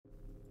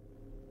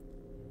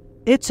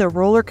It's a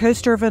roller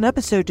coaster of an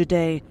episode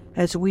today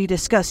as we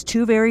discuss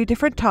two very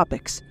different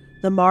topics,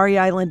 the Muary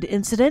Island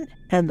incident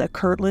and the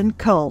Kirtland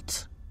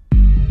cult.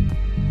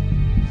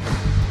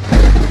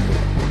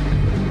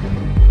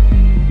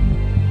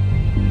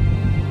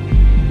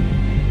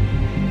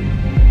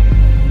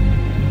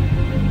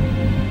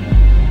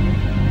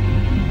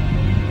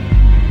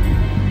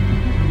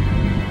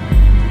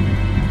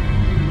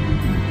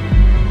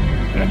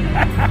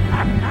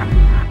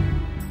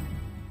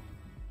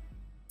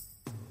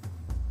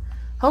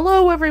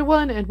 Hello,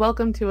 everyone, and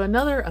welcome to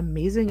another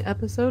amazing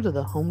episode of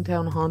the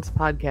Hometown Haunts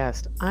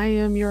podcast. I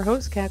am your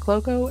host, Kat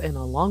Cloco, and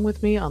along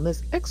with me on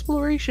this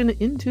exploration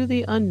into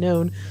the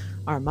unknown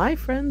are my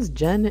friends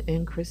Jen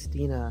and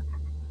Christina.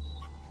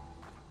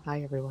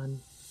 Hi, everyone.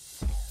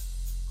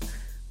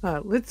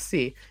 Let's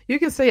see. You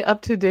can stay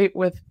up to date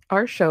with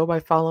our show by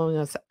following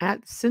us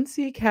at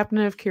Cincy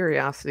Cabinet of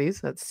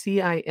Curiosities. That's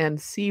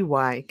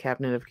CINCY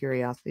Cabinet of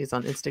Curiosities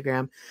on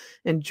Instagram,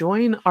 and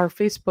join our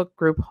Facebook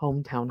group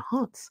Hometown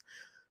Haunts.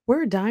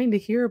 We're dying to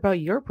hear about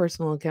your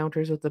personal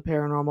encounters with the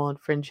paranormal and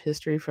fringe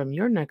history from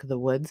your neck of the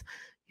woods.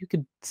 You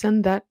could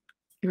send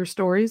your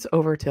stories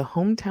over to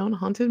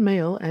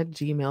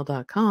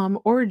hometownnhauntedmail@gmail.com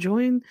or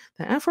join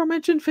the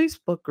aforementioned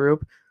Facebook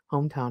group,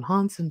 Hometown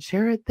Haunts, and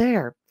share it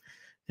there.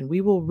 And we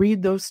will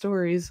read those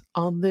stories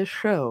on this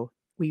show.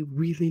 We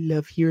really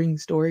love hearing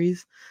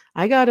stories.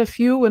 I got a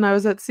few when I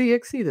was at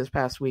CXC this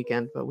past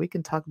weekend, but we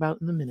can talk about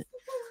it in a minute.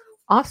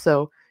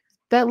 Also,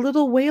 that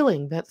little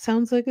wailing that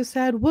sounds like a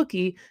sad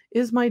Wookiee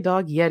is my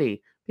dog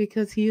Yeti,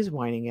 because he is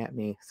whining at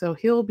me. So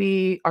he'll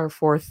be our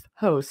fourth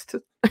host,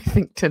 I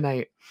think,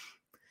 tonight.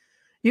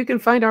 You can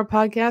find our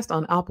podcast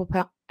on Apple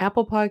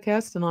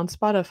Podcasts and on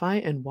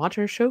Spotify, and watch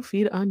our show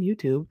feed on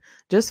YouTube.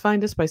 Just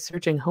find us by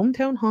searching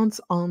Hometown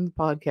Haunts on the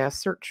podcast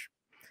search.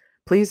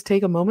 Please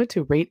take a moment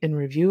to rate and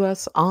review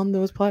us on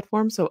those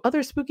platforms so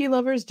other spooky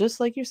lovers just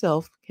like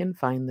yourself can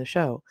find the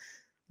show.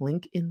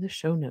 Link in the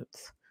show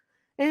notes.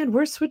 And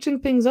we're switching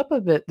things up a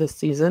bit this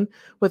season,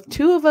 with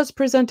two of us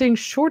presenting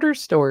shorter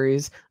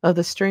stories of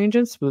the strange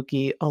and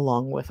spooky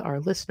along with our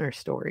listener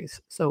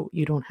stories. So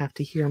you don't have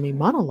to hear me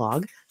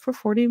monologue for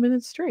 40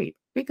 minutes straight,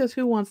 because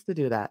who wants to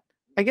do that?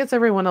 I guess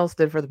everyone else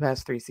did for the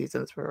past 3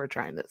 seasons where we're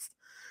trying this.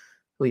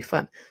 It'll be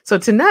fun. So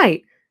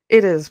tonight,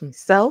 it is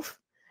myself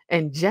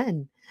and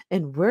Jen,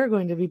 and we're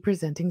going to be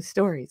presenting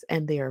stories,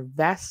 and they are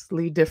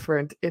vastly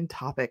different in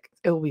topic.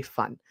 It will be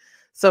fun.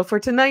 So for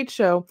tonight's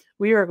show,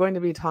 we are going to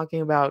be talking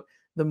about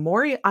the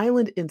Muary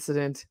Island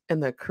incident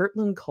and the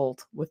Kirtland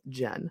cult with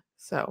Jen.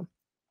 So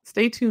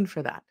stay tuned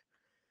for that.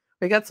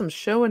 We got some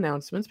show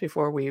announcements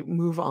before we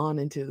move on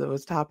into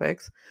those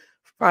topics.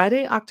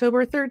 Friday,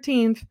 October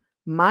 13th,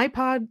 my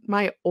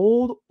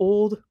old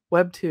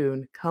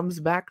webtoon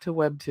comes back to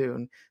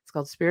webtoon. It's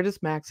called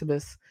Spiritus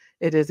Maximus.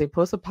 It is a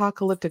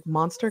post-apocalyptic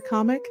monster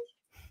comic.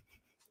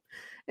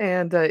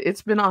 And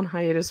it's been on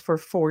hiatus for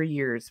 4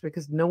 years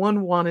because no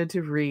one wanted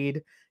to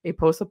read a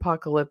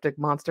post-apocalyptic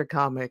monster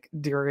comic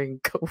during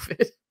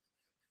COVID.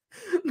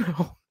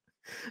 No.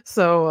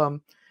 So,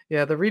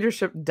 the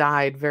readership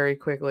died very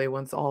quickly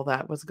once all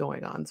that was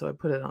going on. So I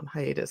put it on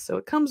hiatus. So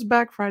it comes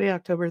back Friday,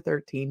 October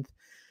 13th.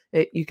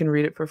 You can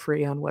read it for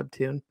free on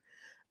Webtoon.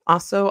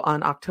 Also,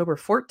 on October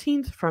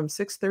 14th from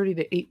 6:30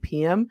 to 8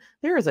 p.m.,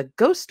 there is a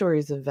Ghost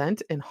Stories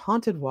event and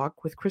Haunted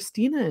Walk with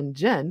Christina and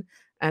Jen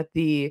at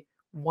the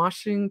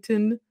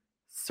Washington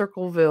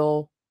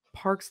Circleville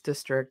Parks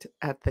District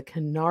at the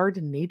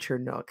Kennard Nature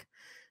Nook.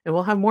 And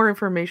we'll have more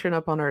information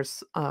up on our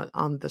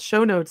on the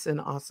show notes and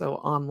also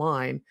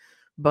online,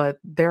 but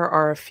there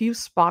are a few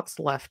spots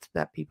left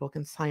that people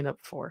can sign up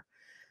for.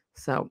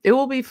 So it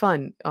will be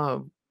fun. I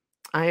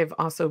have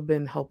also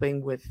been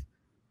helping with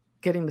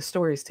getting the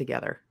stories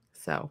together.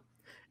 So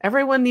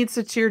everyone needs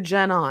to cheer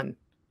Jen on.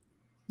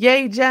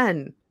 Yay,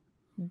 Jen!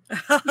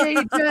 Yay,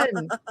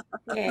 Jen!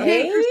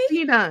 Yay,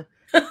 Christina!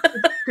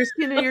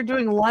 Christina, you're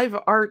doing live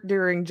art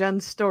during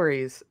Jen's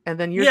stories, and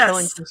then you're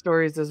telling some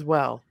stories as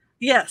well.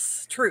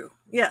 Yes, true.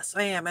 Yes,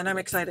 I am, and I'm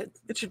excited.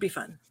 It should be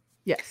fun.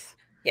 Yes.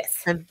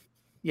 And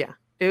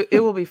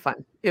it will be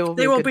fun. They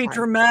will be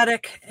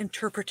dramatic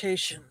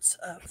interpretations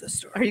of the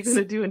stories. Are you going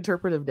to do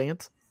interpretive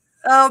dance?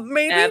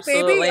 Maybe.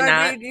 Absolutely not.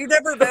 I mean, you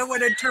never know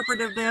when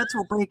interpretive dance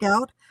will break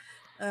out.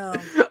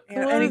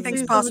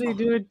 Anything's possible.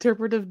 Somebody do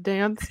interpretive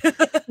dance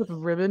with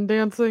ribbon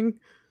dancing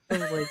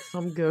of like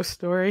some ghost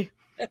story.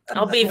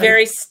 I'll be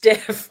very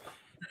stiff,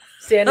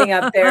 standing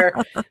up there,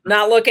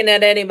 not looking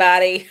at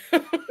anybody.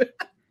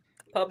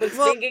 Public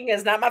speaking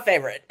is not my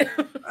favorite.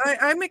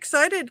 I'm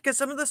excited because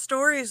some of the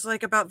stories,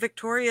 like about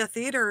Victoria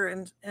Theater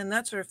and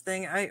that sort of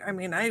thing, I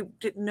mean, I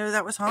didn't know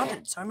that was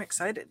haunted, so I'm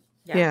excited.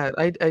 Yeah,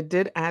 I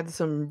did add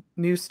some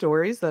new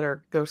stories that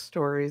are ghost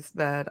stories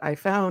that I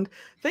found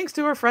thanks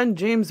to our friend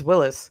James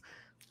Willis,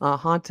 a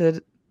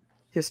haunted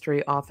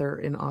history author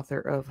and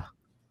author of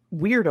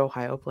Weird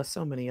Ohio, plus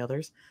so many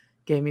others.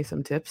 Gave me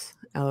some tips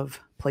of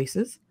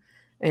places.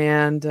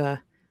 And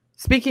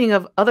speaking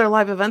of other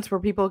live events where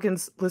people can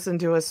listen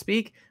to us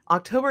speak,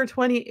 October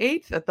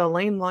 28th at the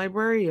Lane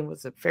Library, it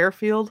was at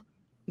Fairfield,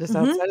 just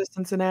outside of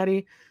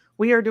Cincinnati,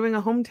 we are doing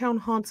a Hometown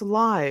Haunts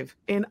live,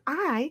 and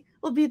I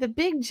will be the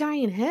big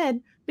giant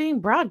head being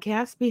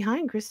broadcast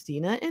behind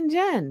Christina and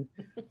Jen.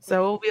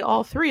 So it'll be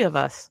all three of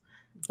us.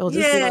 It'll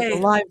just be like a Yay.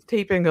 live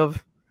taping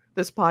of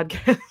this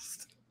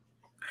podcast.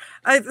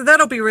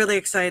 That'll be really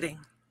exciting.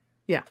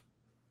 Yeah.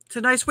 It's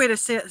a nice way to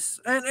sit.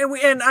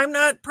 And I'm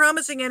not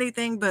promising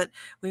anything, but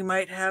we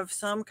might have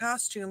some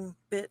costume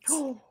bits.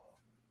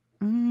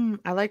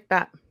 I like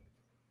that.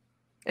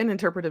 An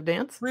interpretive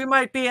dance. We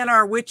might be in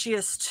our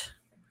witchiest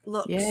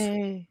looks.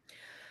 Yay.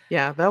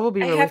 Yeah, that will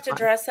be really I have fun. to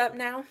dress up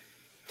now.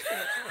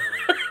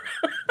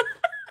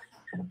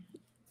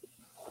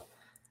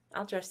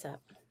 I'll dress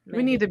up. Maybe.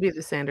 We need to be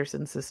the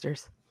Sanderson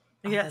sisters.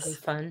 Yes. That'd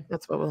be fun.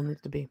 That's what we'll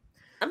need to be.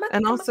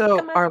 And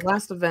also, our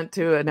last event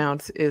to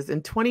announce is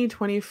in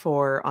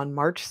 2024 on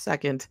March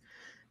 2nd.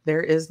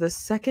 There is the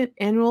second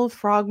annual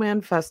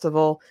Frogman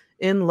Festival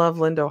in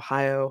Loveland,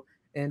 Ohio,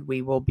 and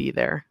we will be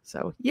there.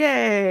 So,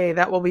 yay!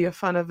 That will be a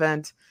fun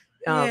event.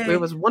 It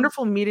was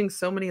wonderful meeting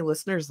so many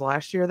listeners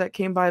last year that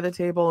came by the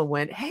table and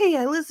went, "Hey,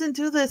 I listened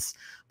to this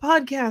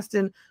podcast,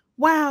 and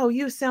wow,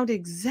 you sound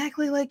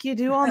exactly like you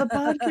do on the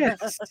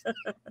podcast."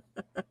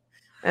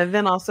 And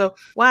then also,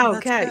 wow,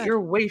 Kat, good. you're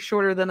way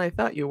shorter than I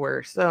thought you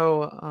were.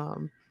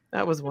 So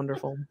that was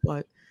wonderful.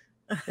 But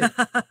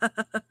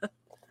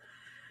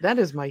that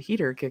is my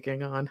heater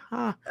kicking on.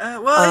 Huh?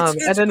 Well,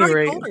 it's at any quite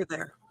rate, colder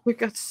there. We've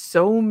got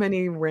so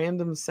many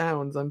random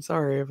sounds. I'm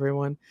sorry,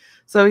 everyone.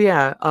 So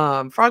yeah,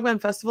 Frogman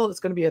Festival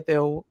is going to be at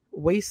the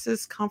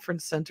Oasis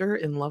Conference Center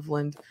in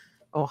Loveland,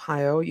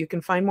 Ohio. You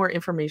can find more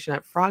information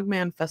at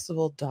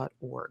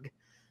frogmanfestival.org.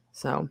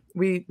 So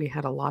we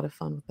had a lot of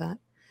fun with that.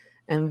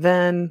 And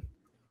then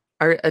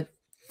a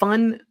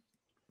fun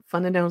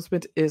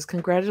announcement is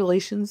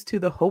congratulations to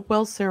the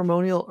Hopewell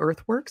Ceremonial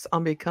Earthworks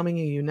on becoming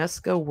a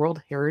UNESCO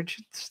World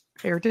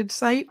Heritage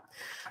Site.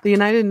 The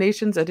United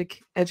Nations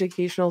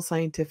Educational,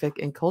 Scientific,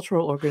 and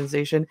Cultural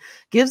Organization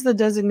gives the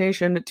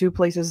designation to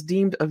places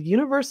deemed of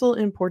universal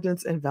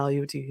importance and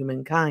value to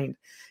humankind.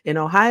 In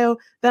Ohio,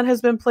 that has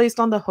been placed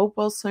on the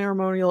Hopewell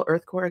Ceremonial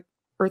Earthworks,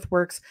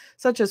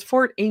 such as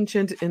Fort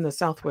Ancient in the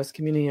southwest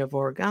community of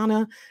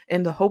Oregana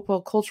and the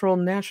Hopewell Cultural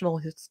National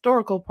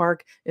Historical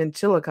Park in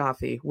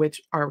Chillicothe,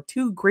 which are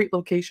two great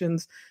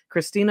locations.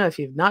 Christina, if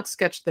you've not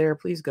sketched there,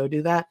 please go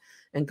do that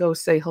and go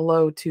say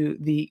hello to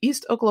the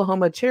East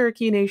Oklahoma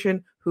Cherokee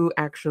Nation who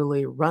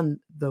actually run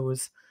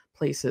those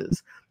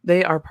places.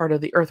 They are part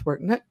of the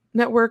earthwork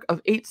network of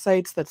 8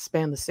 sites that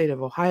span the state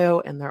of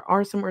Ohio, and there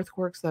are some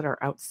earthworks that are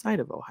outside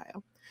of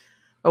Ohio.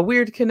 A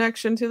weird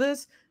connection to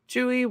this,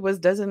 Chewy was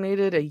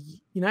designated a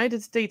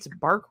United States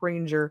Park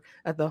Ranger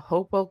at the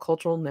Hopewell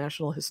Cultural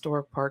National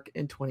Historic Park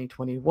in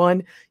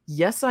 2021.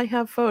 Yes, I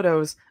have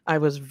photos. I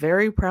was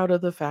very proud of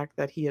the fact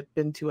that he had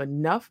been to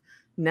enough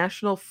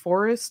national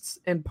forests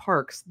and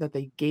parks that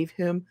they gave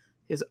him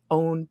his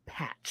own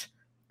patch.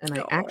 And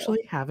I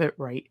actually have it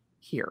right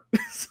here.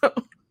 So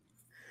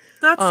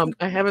that's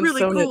I haven't really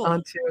sewn cool. it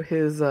onto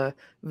his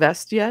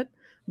vest yet,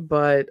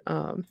 but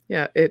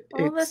yeah,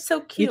 that's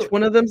so cute. Each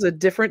one of them's a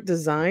different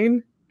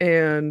design.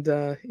 And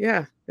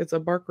yeah, it's a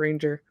Bark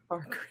Ranger.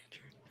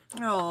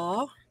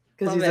 Oh,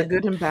 because he's a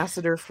good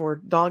ambassador for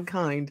dog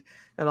kind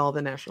at all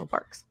the national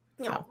parks.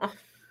 So.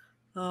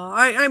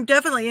 I'm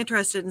definitely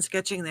interested in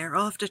sketching there.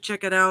 I'll have to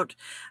check it out.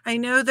 I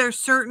know there's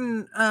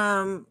certain,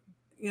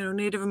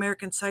 Native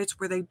American sites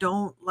where they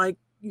don't like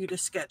you to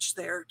sketch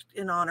there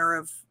in honor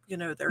of,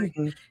 their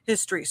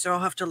history. So I'll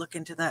have to look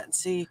into that and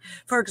see.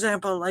 For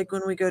example, like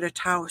when we go to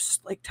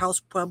Taos, like Taos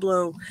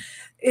Pueblo,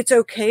 it's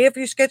okay if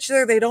you sketch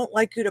there. They don't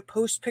like you to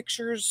post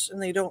pictures,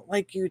 and they don't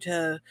like you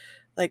to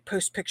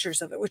post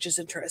pictures of it, which is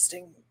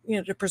interesting,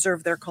 to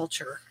preserve their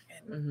culture.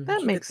 And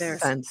that makes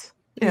sense.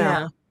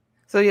 Yeah.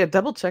 So yeah,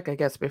 double check, I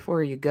guess,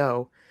 before you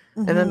go.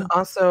 And then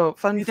also,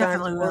 fun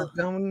fact,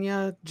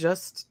 Oregona,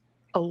 just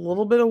a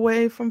little bit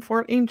away from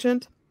Fort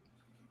Ancient,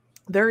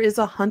 there is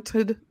a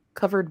haunted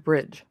covered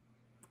bridge.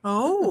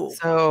 Oh.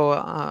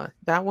 So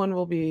that one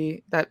will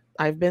be, that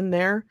I've been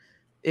there.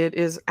 It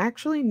is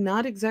actually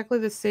not exactly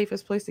the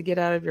safest place to get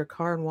out of your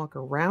car and walk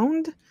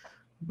around,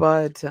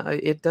 but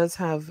it does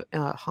have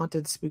a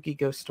haunted, spooky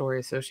ghost story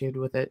associated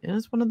with it. And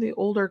it's one of the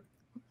older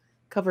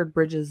covered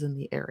bridges in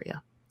the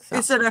area. So.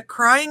 Is it a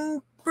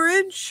crying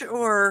bridge,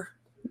 or?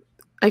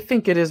 I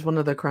think it is one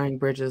of the crying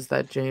bridges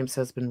that James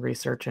has been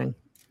researching.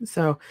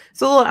 So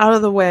it's a little out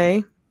of the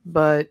way,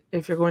 but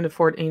if you're going to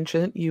Fort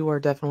Ancient, you are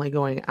definitely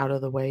going out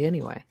of the way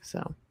anyway.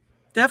 So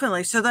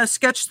definitely. So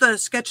sketch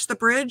the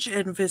bridge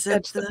and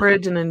visit the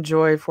bridge and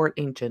enjoy Fort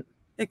Ancient.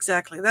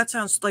 Exactly. That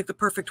sounds like the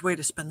perfect way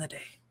to spend the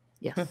day.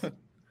 Yes.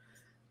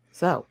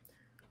 So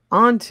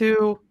on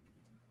to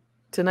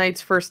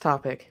tonight's first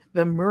topic,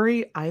 the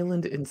Muary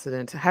Island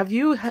incident. Have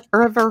you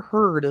ever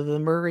heard of the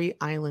Muary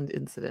Island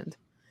incident?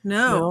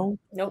 No.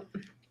 Nope.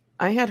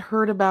 I had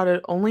heard about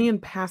it only in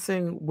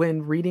passing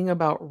when reading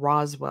about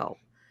Roswell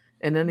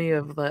and any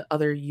of the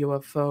other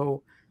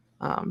UFO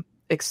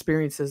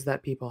experiences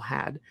that people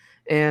had.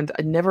 And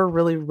I never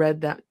really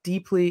read that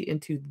deeply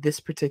into this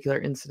particular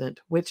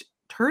incident, which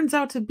turns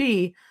out to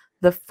be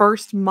the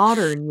first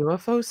modern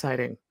UFO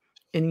sighting.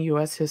 in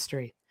U.S.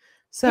 history.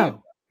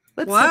 So,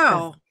 let's sit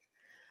Wow.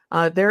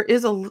 down. There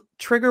is a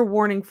trigger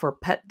warning for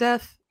pet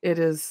death.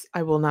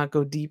 I will not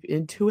go deep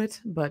into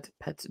it, but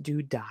pets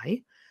do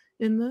die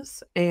in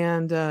this.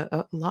 And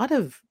a lot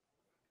of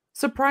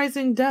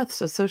surprising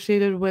deaths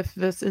associated with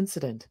this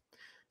incident.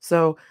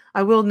 So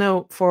I will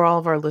note for all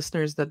of our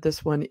listeners that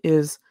this one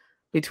is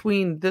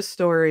between this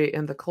story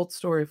and the cult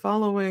story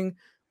following.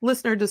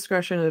 Listener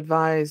discretion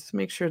advised.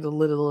 Make sure the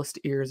littlest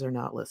ears are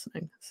not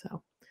listening.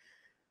 So,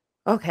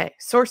 okay.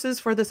 Sources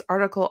for this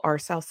article are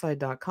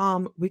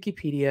Southside.com,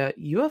 Wikipedia,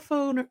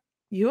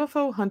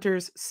 UFO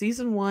Hunters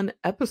Season 1,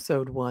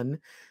 Episode 1,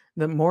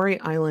 the Muary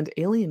Island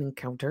Alien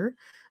Encounter,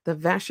 the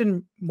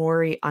Vashon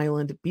Muary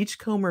Island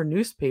Beachcomber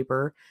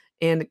newspaper,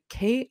 and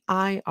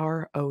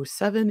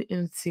KIRO7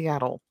 in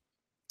Seattle.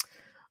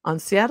 On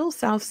Seattle's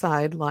south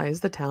side lies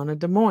the town of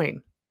Des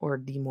Moines, or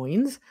Des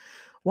Moines,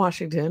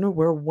 Washington,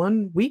 where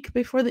 1 week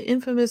before the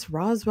infamous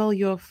Roswell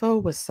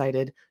UFO was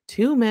sighted,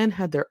 2 men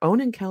had their own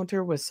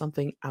encounter with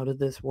something out of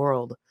this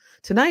world.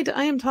 Tonight,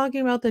 I am talking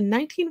about the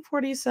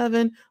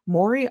 1947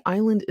 Muary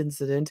Island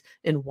incident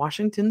in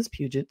Washington's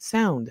Puget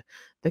Sound,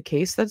 the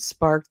case that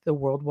sparked the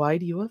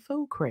worldwide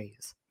UFO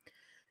craze.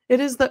 It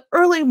is the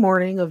early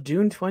morning of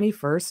June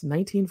 21st,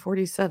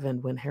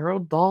 1947, when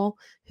Harold Dahl,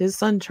 his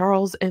son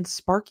Charles, and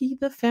Sparky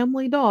the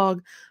family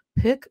dog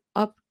pick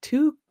up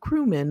 2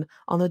 crewmen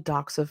on the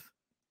docks of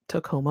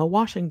Tacoma,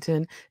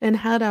 Washington, and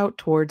head out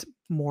towards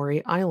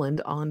Muary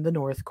Island on the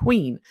North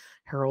Queen,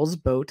 Harold's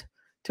boat,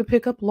 to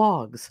pick up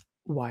logs.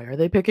 Why are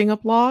they picking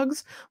up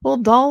logs? Well,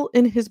 Dahl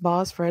and his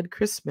boss, Fred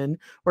Chrisman,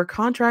 were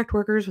contract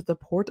workers with the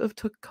port of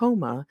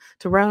Tacoma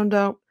to round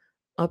up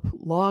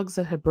logs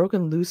that had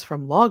broken loose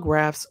from log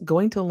rafts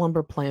going to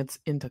lumber plants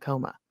in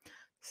Tacoma.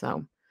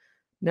 So,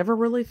 never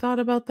really thought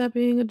about that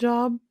being a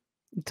job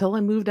until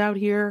I moved out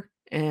here.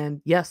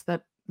 And yes,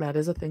 that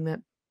is a thing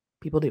that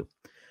people do.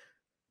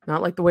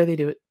 Not like the way they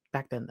do it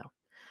back then, though.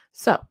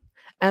 So,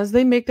 as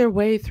they make their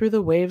way through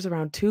the waves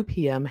around 2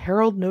 p.m.,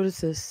 Harold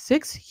notices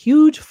 6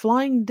 huge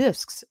flying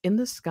discs in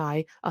the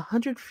sky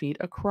 100 feet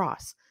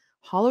across,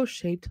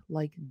 hollow-shaped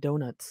like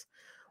donuts.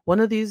 One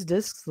of these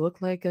discs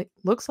looks like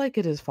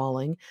it is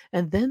falling,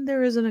 and then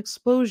there is an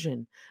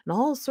explosion, and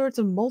all sorts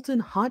of molten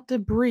hot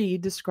debris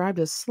described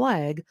as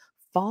slag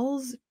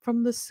falls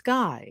from the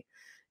sky.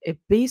 It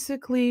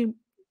basically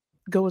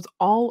goes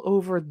all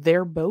over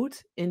their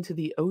boat into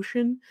the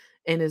ocean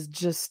and is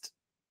just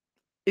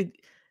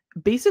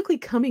basically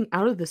coming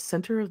out of the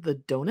center of the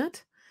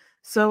donut.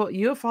 So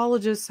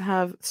ufologists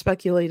have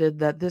speculated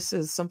that this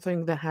is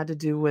something that had to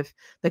do with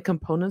the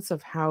components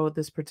of how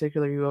this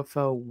particular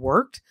UFO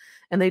worked,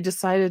 and they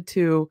decided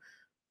to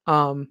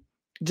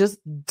just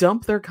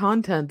dump their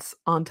contents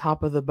on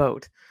top of the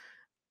boat.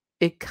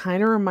 It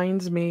kind of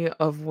reminds me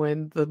of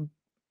when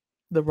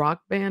the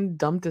rock band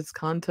dumped its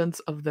contents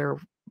of their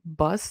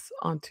bus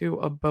onto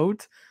a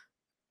boat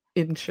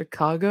in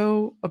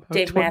Chicago about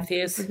Dave 20 Matthews.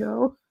 years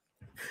ago.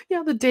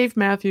 Yeah, the Dave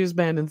Matthews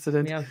Band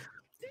incident. Yeah.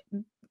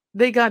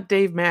 They got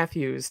Dave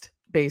Matthews'd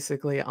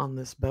basically on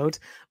this boat,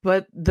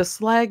 but the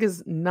slag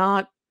is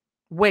not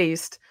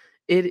waste.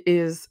 It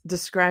is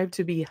described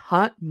to be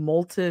hot,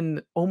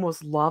 molten,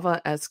 almost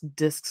lava-esque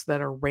discs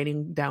that are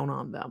raining down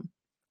on them.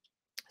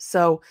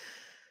 So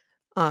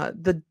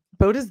the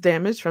boat is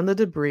damaged from the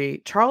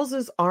debris.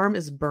 Charles's arm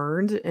is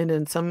burned, and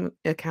in some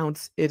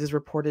accounts, it is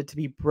reported to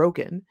be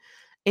broken.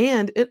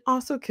 And it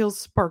also kills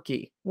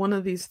Sparky. One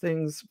of these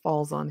things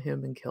falls on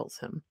him and kills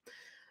him.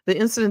 The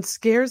incident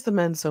scares the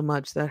men so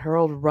much that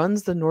Harold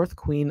runs the North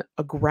Queen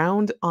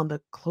aground on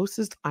the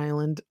closest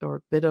island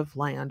or bit of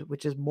land,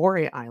 which is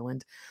Muary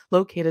Island,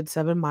 located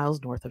 7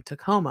 miles north of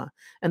Tacoma,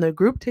 and the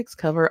group takes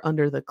cover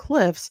under the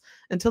cliffs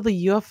until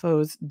the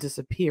UFOs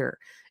disappear.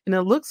 And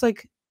it looks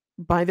like,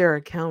 by their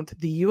account,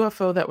 the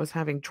UFO that was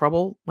having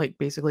trouble, like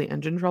basically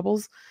engine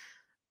troubles,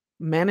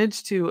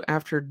 managed to,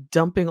 after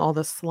dumping all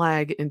the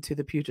slag into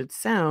the Puget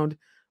Sound,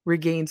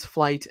 regains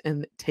flight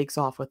and takes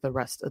off with the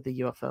rest of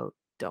the UFO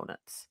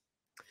donuts.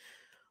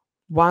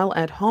 While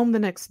at home the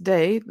next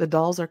day, the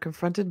Dahls are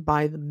confronted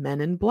by the Men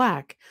in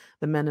Black.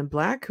 The Men in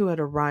Black, who had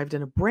arrived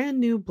in a brand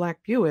new black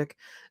Buick,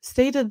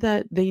 stated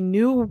that they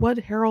knew what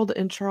Harold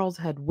and Charles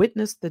had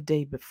witnessed the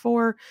day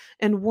before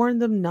and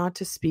warned them not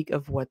to speak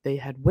of what they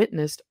had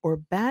witnessed or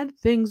bad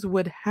things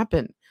would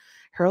happen.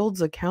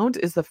 Harold's account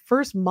is the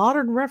first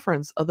modern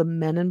reference of the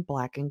Men in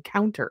Black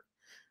encounter.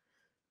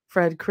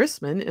 Fred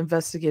Chrisman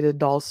investigated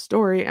Dahl's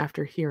story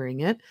after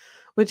hearing it,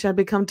 which had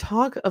become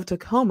talk of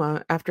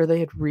Tacoma after they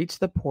had reached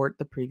the port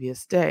the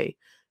previous day.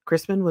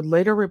 Chrisman would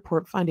later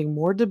report finding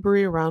more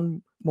debris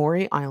around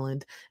Muary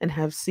Island and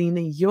have seen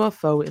a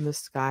UFO in the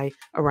sky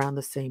around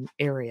the same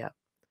area.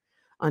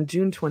 On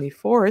June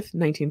 24th,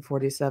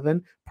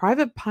 1947,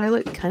 private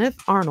pilot Kenneth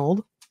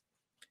Arnold,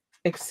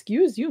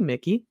 excuse you,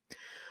 Mickey,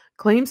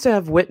 claims to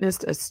have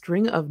witnessed a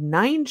string of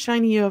 9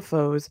 shiny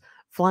UFOs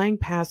flying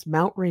past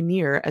Mount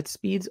Rainier at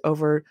speeds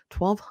over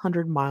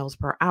 1,200 miles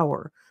per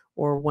hour,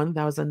 or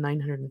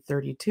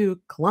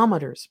 1,932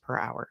 kilometers per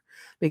hour.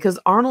 Because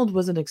Arnold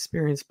was an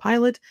experienced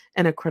pilot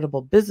and a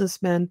credible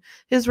businessman,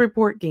 his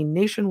report gained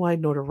nationwide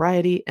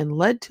notoriety and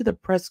led to the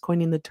press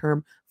coining the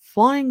term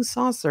flying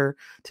saucer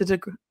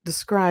to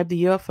describe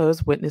the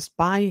UFOs witnessed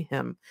by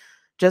him.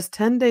 Just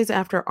 10 days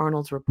after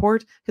Arnold's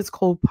report, his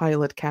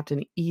co-pilot,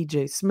 Captain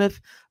E.J. Smith,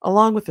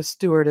 along with a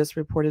stewardess,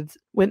 reported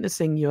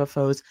witnessing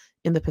UFOs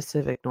in the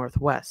Pacific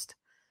Northwest.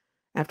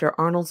 After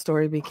Arnold's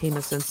story became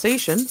a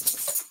sensation,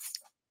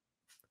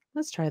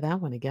 let's try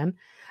that one again.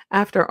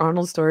 After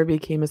Arnold's story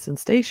became a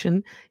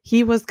sensation,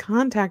 he was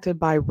contacted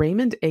by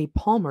Raymond A.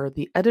 Palmer,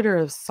 the editor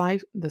of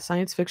the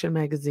science fiction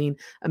magazine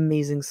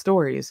Amazing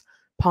Stories.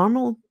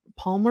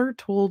 Palmer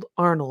told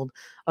Arnold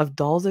of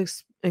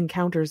Dahl's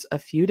encounters a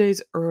few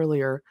days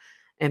earlier,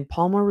 and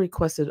Palmer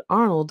requested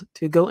Arnold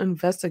to go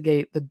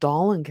investigate the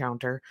Dahl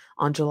encounter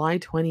on July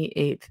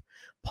 28th.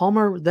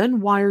 Palmer then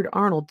wired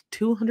Arnold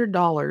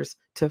 $200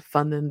 to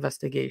fund the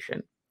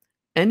investigation.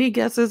 Any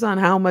guesses on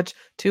how much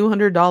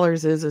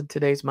 $200 is in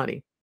today's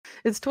money?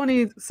 It's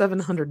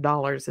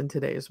 $2,700 in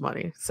today's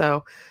money.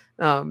 So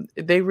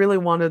they really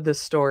wanted this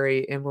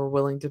story and were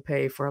willing to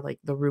pay for like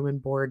the room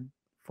and board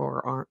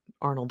for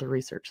Arnold to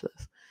research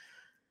this.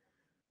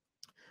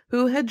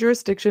 Who had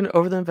jurisdiction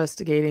over the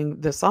investigating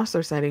the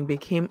saucer sighting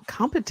became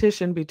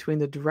competition between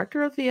the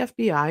director of the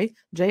FBI,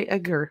 J.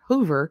 Edgar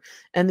Hoover,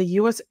 and the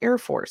U.S. Air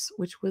Force,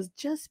 which was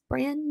just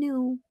brand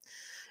new.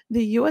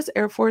 The U.S.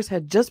 Air Force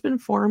had just been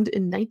formed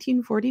in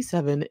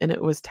 1947, and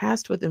it was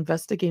tasked with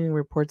investigating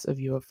reports of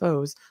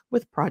UFOs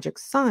with Project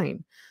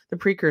Sign, the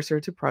precursor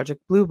to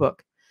Project Blue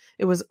Book.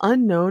 It was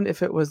unknown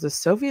if it was the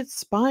Soviets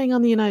spying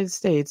on the United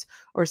States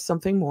or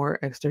something more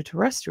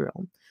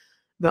extraterrestrial.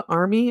 The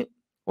Army,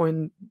 or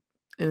in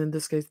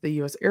this case the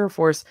U.S. Air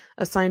Force,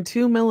 assigned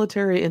 2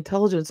 military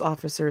intelligence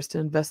officers to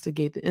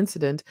investigate the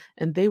incident,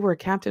 and they were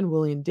Captain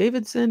William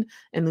Davidson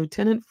and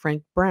Lieutenant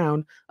Frank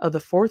Brown of the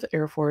 4th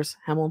Air Force,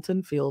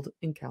 Hamilton Field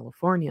in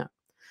California.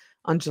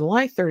 On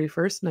July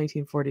 31st,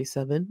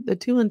 1947, the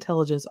 2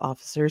 intelligence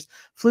officers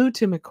flew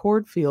to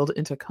McCord Field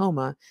in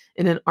Tacoma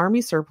in an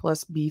Army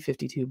surplus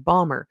B-52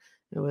 bomber.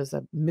 It was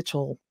a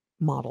Mitchell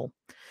model.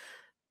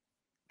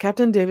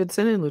 Captain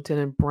Davidson and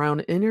Lieutenant Brown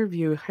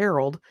interview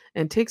Harold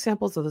and take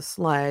samples of the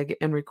slag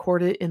and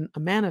record it in a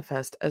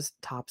manifest as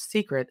top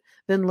secret,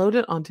 then load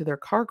it onto their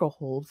cargo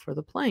hold for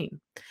the plane.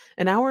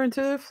 An hour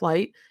into their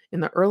flight, in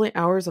the early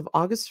hours of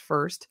August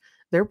 1st,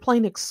 their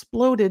plane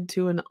exploded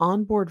to an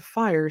onboard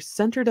fire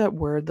centered at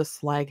where the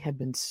slag had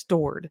been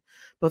stored.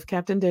 Both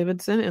Captain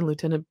Davidson and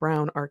Lieutenant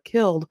Brown are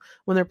killed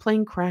when their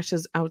plane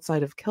crashes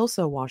outside of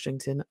Kelso,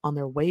 Washington, on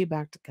their way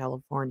back to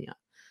California.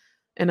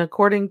 And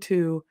according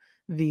to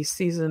the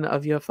Season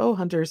of UFO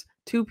Hunters,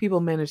 2 people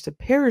managed to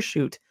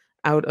parachute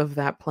out of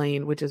that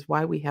plane, which is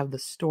why we have the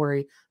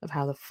story of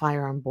how the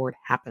fire on board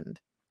happened.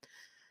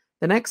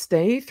 The next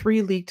day,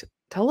 3 leaked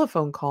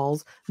telephone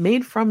calls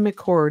made from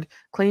McCord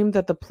claimed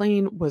that the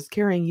plane was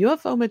carrying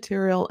UFO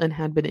material and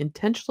had been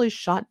intentionally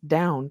shot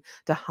down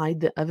to hide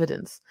the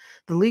evidence.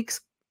 The leaked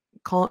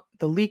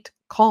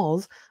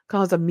calls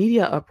caused a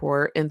media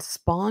uproar and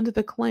spawned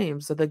the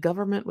claims that the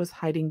government was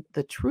hiding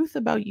the truth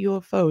about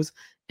UFOs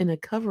in a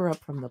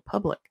cover-up from the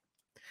public.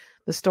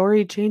 The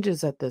story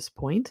changes at this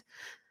point.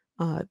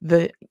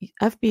 The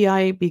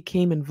FBI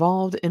became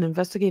involved in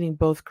investigating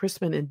both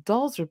Chrisman and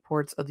Dahl's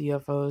reports of the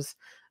UFOs,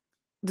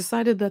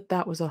 decided that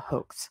that was a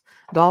hoax.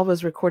 Dahl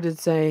was recorded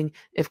saying,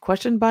 if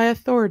questioned by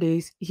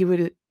authorities, he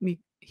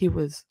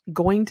was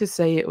going to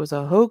say it was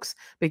a hoax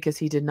because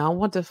he did not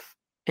want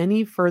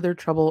any further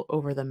trouble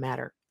over the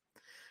matter.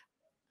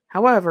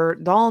 However,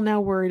 Dahl,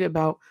 now worried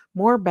about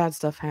more bad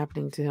stuff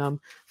happening to him,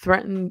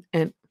 threatened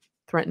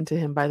to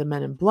him by the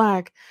Men in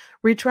Black,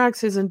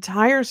 retracts his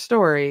entire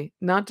story,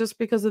 not just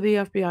because of the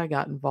FBI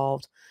got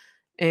involved,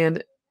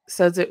 and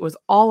says it was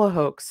all a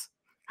hoax.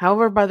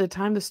 However, by the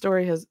time the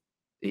story has,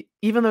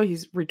 even though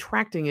he's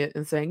retracting it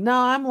and saying, no,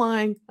 I'm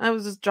lying, I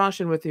was just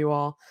joshing with you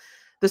all,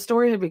 the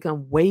story had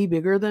become way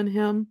bigger than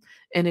him,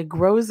 and it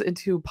grows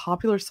into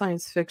popular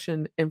science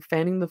fiction and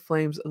fanning the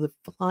flames of the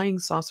flying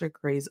saucer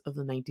craze of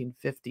the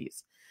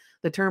 1950s.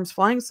 The terms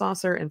flying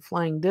saucer and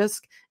flying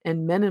disc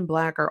and Men in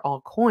Black are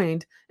all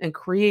coined and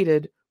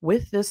created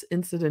with this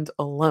incident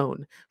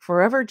alone,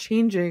 forever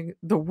changing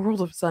the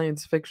world of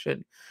science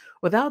fiction.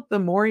 Without the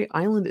Muary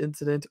Island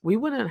incident, we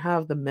wouldn't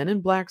have the Men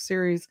in Black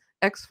series,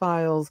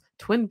 X-Files,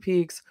 Twin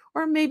Peaks,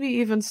 or maybe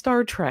even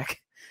Star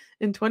Trek.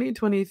 In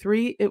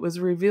 2023, it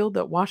was revealed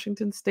that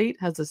Washington State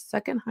has the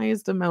second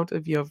highest amount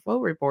of UFO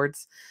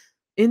reports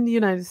in the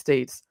United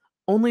States,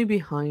 only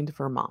behind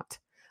Vermont.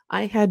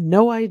 I had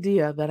no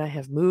idea that I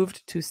have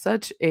moved to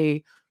such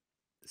a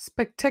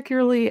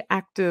spectacularly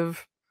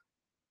active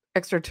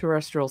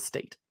extraterrestrial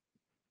state.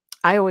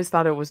 I always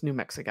thought it was New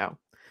Mexico.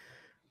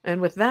 And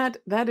with that,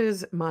 that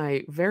is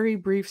my very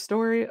brief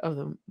story of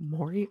the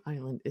Muary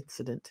Island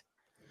incident.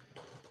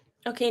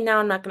 Okay, now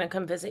I'm not going to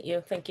come visit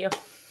you. Thank you.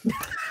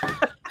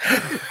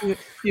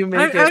 you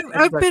make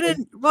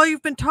it. While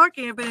you've been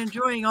talking, I've been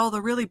enjoying all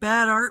the really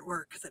bad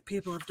artwork that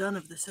people have done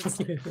of this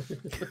incident.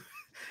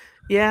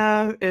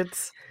 Yeah,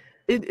 it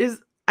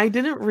is. I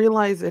didn't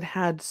realize it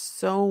had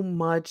so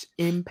much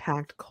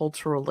impact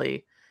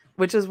culturally,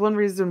 which is one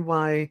reason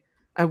why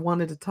I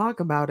wanted to talk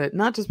about it.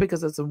 Not just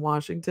because it's in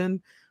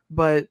Washington,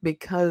 but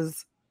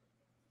because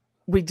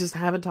we just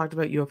haven't talked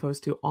about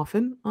UFOs too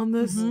often on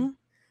this. Mm-hmm.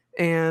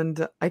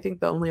 And I think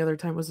the only other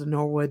time was the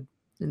Norwood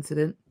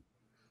incident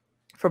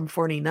from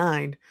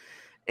 49.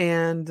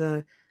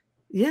 And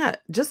yeah,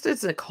 just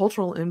it's a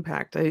cultural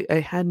impact. I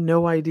had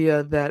no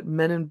idea that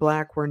Men in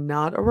Black were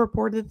not a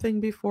reported thing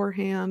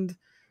beforehand.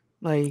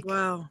 Like,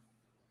 Wow.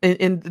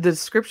 and the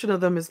description of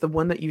them is the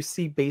one that you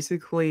see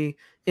basically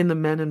in the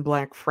Men in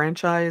Black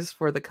franchise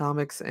for the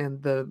comics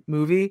and the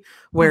movie,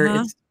 where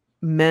Uh-huh. it's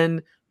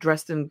men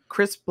dressed in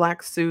crisp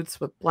black suits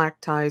with black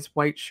ties,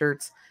 white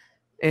shirts,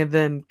 and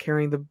then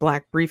carrying the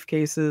black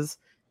briefcases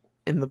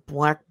and the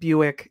black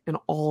Buick and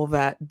all of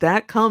that.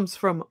 That comes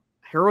from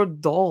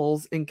Harold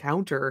Dahl's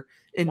encounter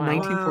in Wow.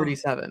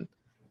 1947.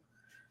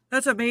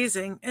 That's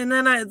amazing. And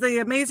then the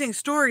Amazing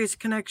Stories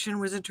connection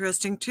was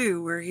interesting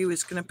too, where he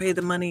was going to pay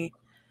the money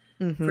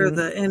for Mhm.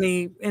 the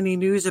any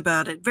news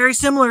about it. Very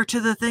similar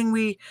to the thing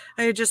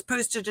I had just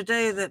posted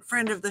today that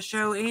friend of the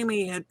show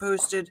Amy had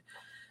posted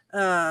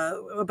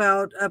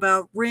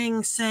about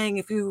Ring saying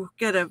if you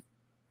get a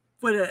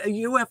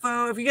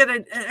UFO, if you get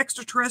an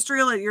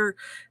extraterrestrial at your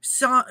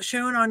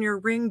shown on your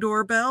Ring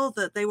doorbell,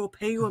 that they will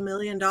pay you $1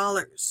 million.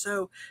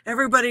 So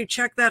everybody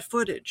check that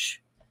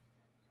footage.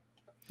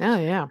 Oh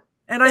yeah.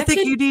 And I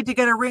think you need to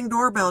get a Ring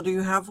doorbell. Do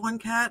you have one,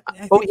 Kat?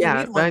 I think you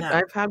need one now.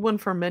 I've had one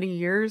for many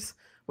years.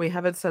 We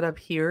have it set up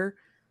here.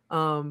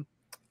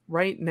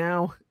 Right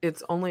now,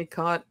 it's only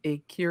caught a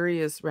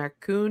curious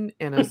raccoon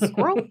and a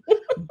squirrel.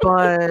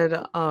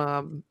 But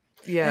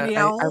yeah, Any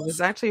I owls?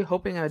 was actually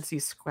hoping I'd see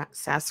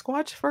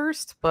Sasquatch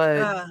first,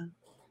 but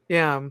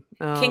yeah.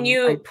 Can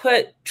you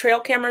put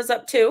trail cameras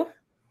up too?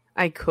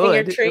 I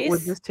could. It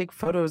would just take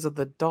photos of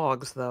the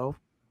dogs, though.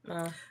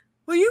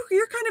 Well,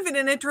 you're kind of in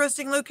an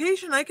interesting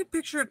location. I could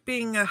picture it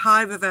being a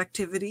hive of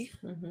activity.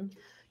 Mm-hmm.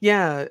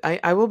 Yeah,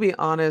 I will be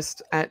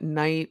honest. At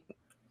night,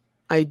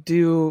 I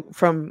do,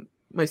 from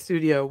my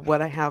studio,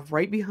 what I have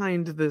right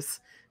behind this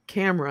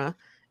camera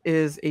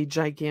is a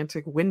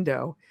gigantic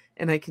window,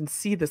 and I can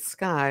see the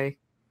sky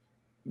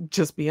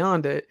just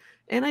beyond it.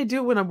 And I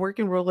do, when I'm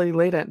working really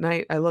late at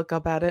night, I look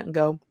up at it and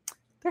go,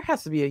 there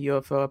has to be a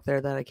UFO up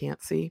there that I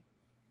can't see.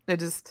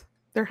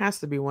 There has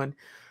to be one.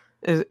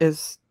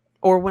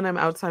 Or when I'm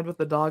outside with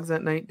the dogs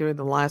at night doing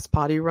the last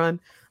potty run,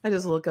 I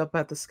just look up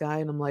at the sky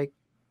and I'm like,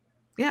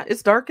 yeah,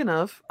 it's dark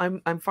enough.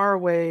 I'm far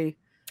away.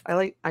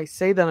 I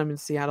say that I'm in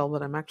Seattle,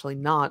 but I'm actually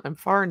not. I'm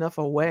far enough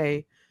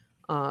away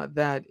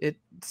that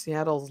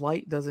Seattle's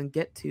light doesn't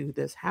get to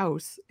this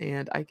house,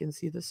 and I can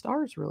see the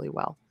stars really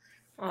well.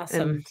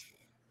 Awesome. And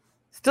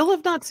still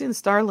have not seen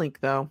Starlink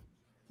though.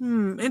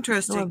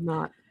 Interesting. Still have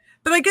not.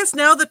 But I guess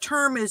now the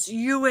term is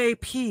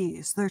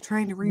UAPs. They're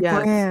trying to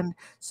rebrand. Yes.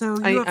 So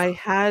I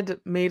had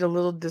made a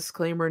little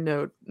disclaimer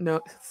note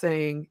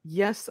saying,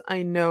 yes,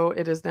 I know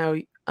it is now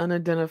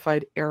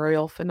unidentified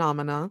aerial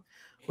phenomena.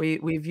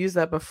 We've used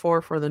that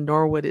before for the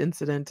Norwood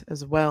incident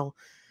as well.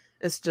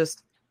 It's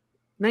just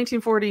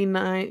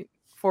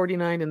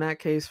 1949 in that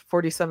case,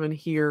 47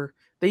 here.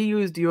 They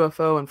used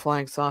UFO and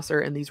flying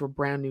saucer, and these were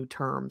brand new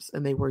terms,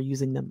 and they were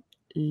using them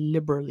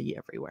liberally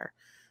everywhere.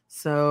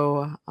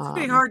 So it's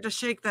pretty hard to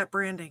shake that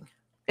branding.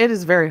 It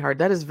is very hard.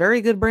 That is very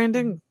good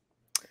branding.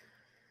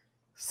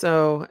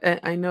 So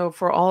I know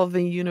for all of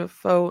the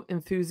UFO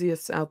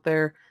enthusiasts out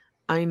there,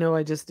 I know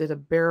I just did a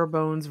bare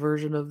bones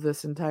version of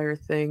this entire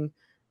thing,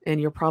 and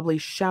you're probably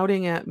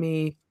shouting at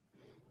me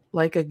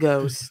like a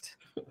ghost,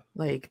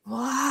 like,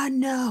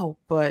 no.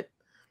 But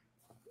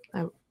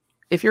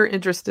if you're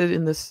interested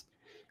in this,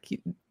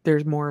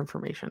 there's more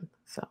information.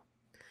 So,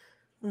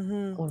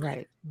 all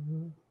right.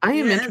 I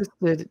am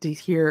interested to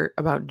hear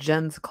about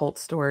Jen's cult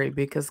story,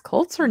 because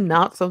cults are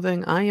not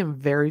something I am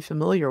very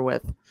familiar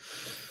with.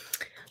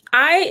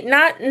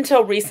 Not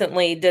until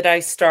recently did I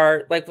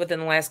start, like within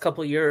the last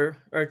couple year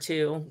or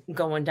two,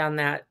 going down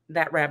that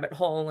rabbit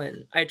hole,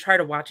 and I try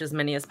to watch as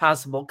many as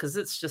possible because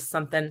it's just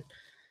something,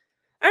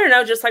 I don't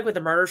know, just like with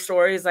the murder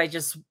stories, I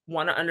just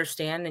want to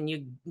understand, and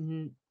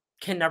you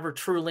can never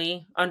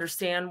truly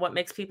understand what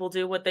makes people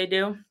do what they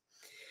do.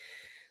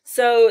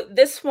 So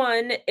this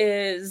one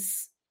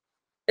it's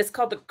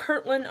called the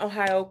Kirtland,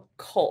 Ohio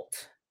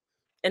cult,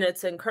 and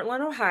it's in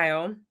Kirtland,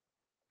 Ohio,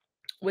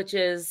 which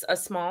is a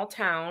small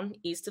town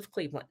east of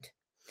Cleveland.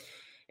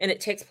 And it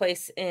takes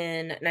place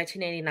in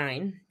 1989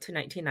 to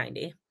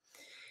 1990.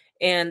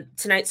 And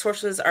tonight's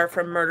sources are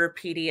from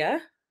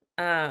Murderpedia.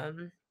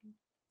 And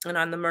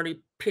on the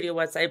Murderpedia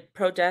website,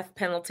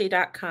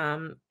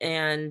 prodeathpenalty.com,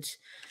 and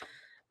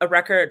a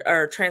record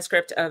or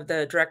transcript of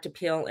the direct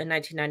appeal in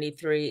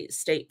 1993,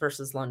 State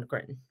versus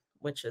Lundgren,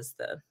 which is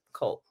the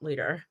cult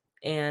leader.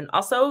 And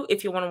also,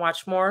 if you want to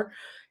watch more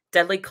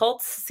Deadly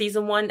Cults,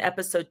 Season 1,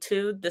 Episode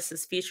 2, this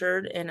is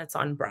featured, and it's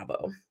on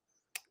Bravo.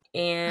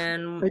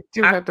 And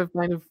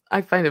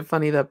I find it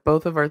funny that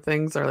both of our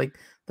things are like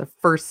the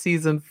first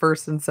season,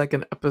 first and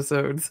second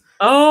episodes.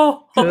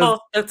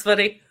 that's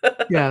funny.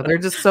 Yeah, they're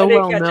just I so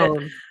didn't well catch it.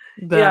 known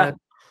that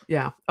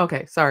yeah.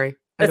 Okay, sorry.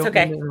 I It's don't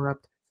mean okay. to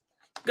interrupt.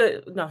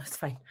 Good. No, it's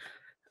fine.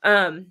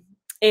 And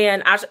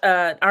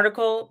an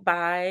article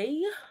by,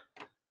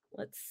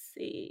 let's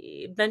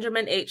see,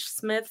 Benjamin H.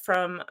 Smith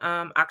from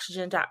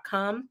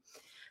Oxygen.com.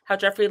 How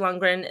Jeffrey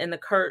Lundgren and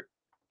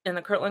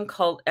the Kirtland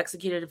cult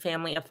executed a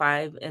family of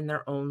 5 in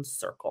their own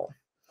circle.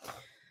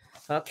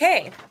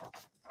 Okay.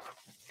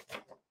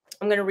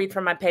 I'm going to read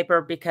from my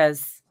paper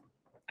because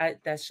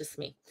that's just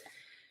me.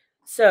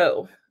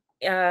 So,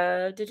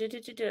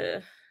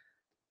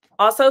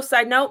 also,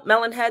 side note,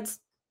 Melonheads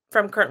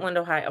from Kirtland,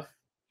 Ohio.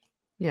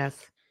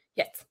 Yes.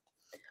 Yes,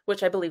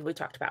 which I believe we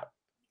talked about.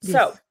 Yes.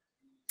 So,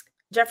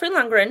 Jeffrey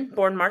Lundgren,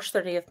 born March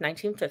 30th,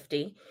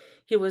 1950,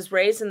 he was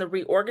raised in the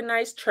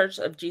Reorganized Church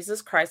of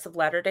Jesus Christ of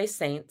Latter-day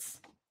Saints,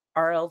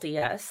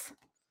 RLDS.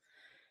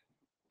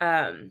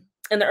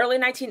 In the early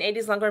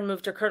 1980s, Lundgren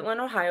moved to Kirtland,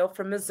 Ohio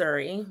from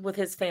Missouri with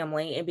his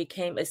family and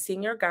became a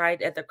senior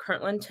guide at the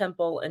Kirtland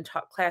Temple and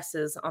taught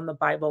classes on the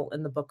Bible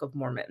and the Book of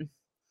Mormon.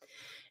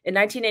 In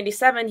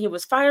 1987, he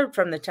was fired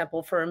from the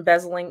temple for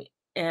embezzling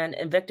and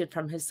evicted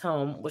from his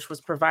home, which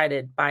was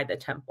provided by the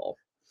temple.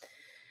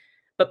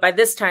 But by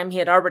this time, he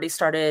had already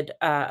started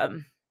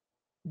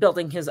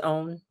building his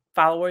own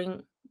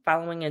following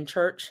in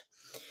church.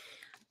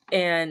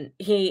 And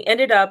he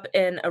ended up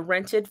in a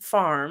rented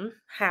farm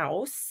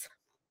house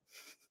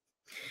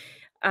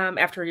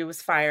after he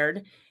was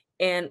fired,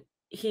 and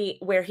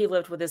where he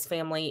lived with his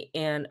family,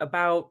 and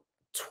about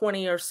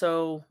 20 or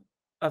so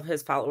of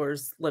his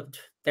followers lived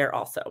there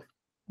also.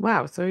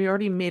 Wow, so he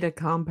already made a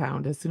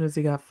compound as soon as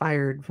he got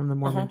fired from the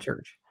Mormon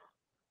church.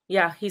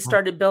 Yeah, he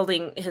started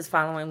building his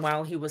following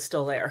while he was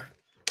still there,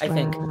 I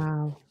think.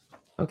 Wow.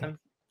 Okay.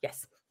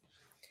 Yes.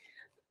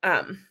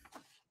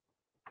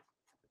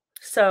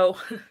 So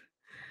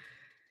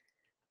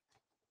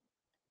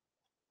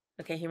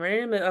okay, he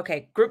ready to move.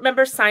 Okay, group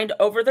members signed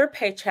over their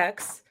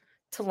paychecks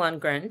to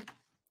Lundgren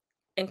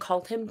and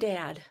called him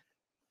Dad.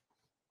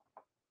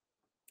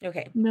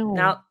 Okay.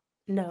 No,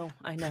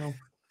 I know.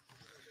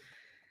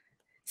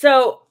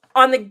 So,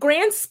 on the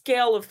grand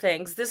scale of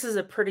things, this is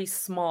a pretty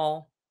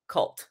small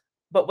cult,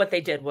 but what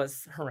they did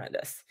was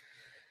horrendous.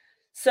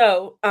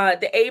 So,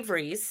 the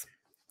Averys,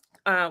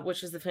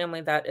 which is the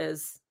family that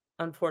is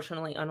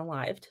unfortunately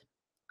unalived,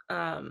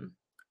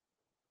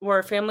 were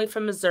a family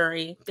from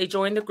Missouri. They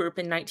joined the group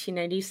in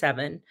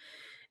 1987.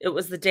 It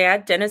was the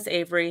dad, Dennis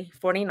Avery,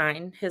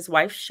 49, his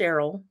wife,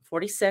 Cheryl,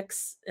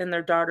 46, and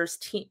their daughters,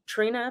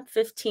 Trina,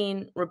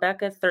 15,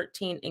 Rebecca,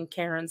 13, and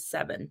Karen,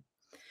 7.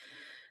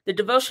 The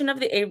devotion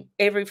of the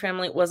Avery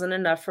family wasn't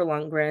enough for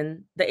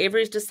Lundgren. The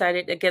Averys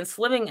decided against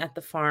living at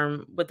the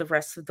farm with the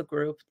rest of the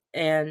group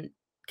and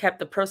kept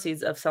the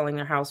proceeds of selling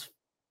their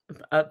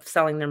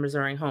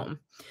Missouri home.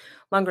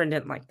 Lundgren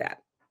didn't like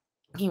that.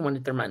 He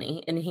wanted their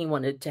money, and he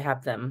wanted to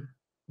have them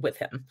with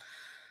him.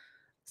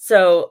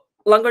 So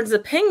Lundgren's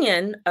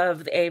opinion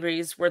of the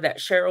Averys were that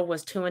Cheryl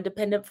was too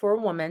independent for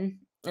a woman,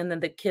 and that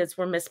the kids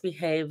were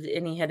misbehaved,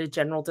 and he had a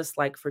general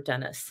dislike for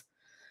Dennis.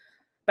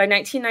 By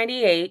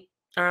 1988,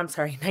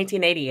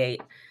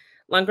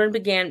 Lundgren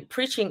began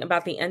preaching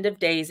about the end of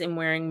days and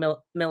wearing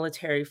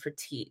military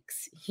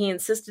fatigues. He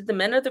insisted the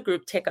men of the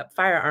group take up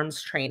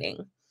firearms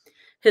training.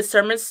 His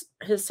sermons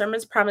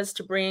promised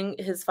to bring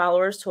his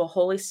followers to a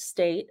holy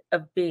state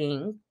of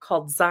being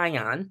called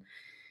Zion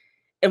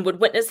and would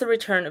witness the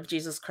return of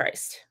Jesus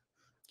Christ.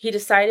 He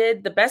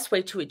decided the best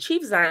way to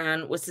achieve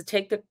Zion was to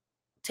take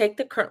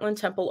the Kirtland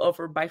Temple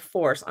over by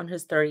force on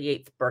his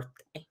 38th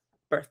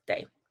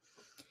birthday.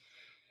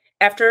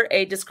 After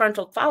a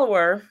disgruntled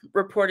follower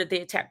reported the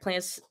attack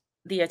plans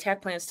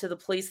to the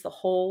police, the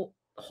whole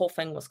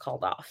thing was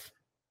called off.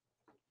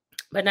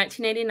 By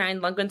 1989,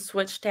 Lundgren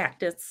switched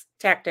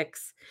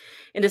tactics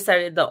and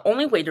decided the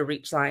only way to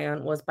reach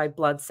Zion was by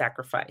blood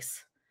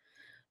sacrifice.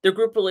 The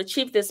group will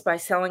achieve this by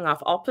selling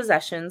off all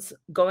possessions,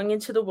 going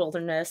into the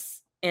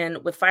wilderness,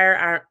 and with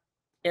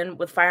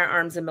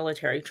firearms and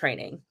military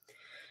training.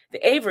 The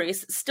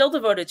Averys, still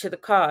devoted to the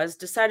cause,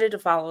 decided to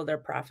follow their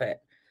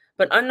prophet.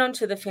 But unknown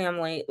to the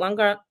family,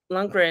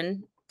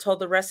 Lundgren told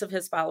the rest of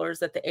his followers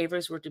that the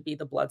Averys were to be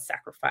the blood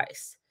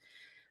sacrifice.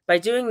 By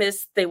doing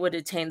this, they would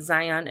attain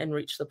Zion and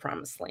reach the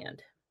promised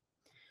land.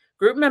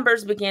 Group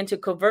members began to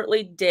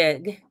covertly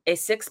dig a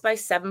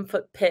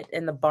 6-by-7-foot pit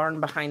in the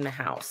barn behind the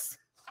house.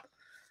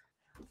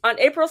 On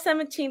April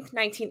 17,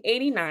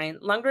 1989,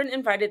 Lundgren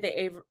invited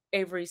the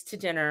Averys to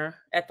dinner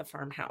at the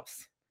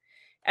farmhouse.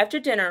 After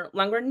dinner,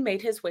 Lundgren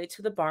made his way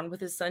to the barn with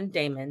his son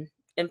Damon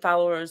and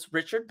followers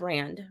Richard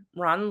Brand,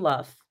 Ron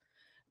Luff,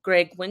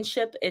 Greg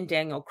Winship, and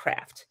Daniel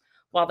Kraft,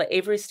 while the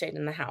Averys stayed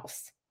in the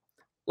house.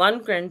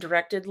 Lundgren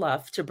directed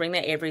Luff to bring the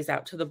Averys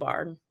out to the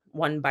barn,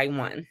 one by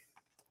one.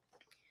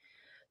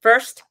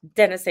 First,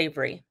 Dennis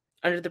Avery,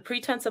 under the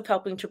pretense of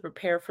helping to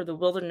prepare for the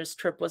wilderness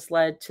trip, was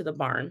led to the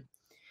barn.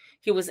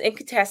 He was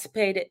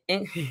incapacitated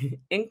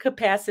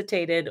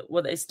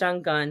with a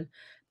stun gun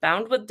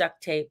bound with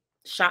duct tape,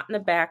 shot in the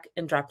back,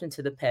 and dropped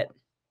into the pit.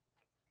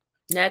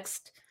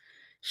 Next,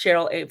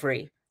 Cheryl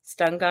Avery,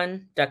 stun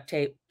gun, duct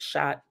tape,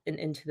 shot, and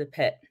into the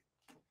pit.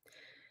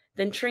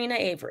 Then Trina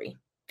Avery,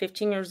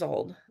 15 years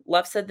old.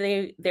 Love said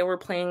they were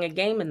playing a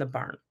game in the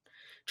barn.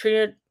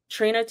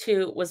 Trina,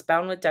 too, was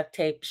bound with duct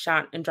tape,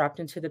 shot, and dropped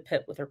into the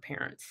pit with her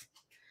parents.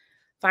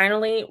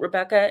 Finally,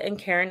 Rebecca and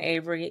Karen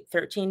Avery,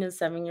 13 and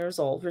 7 years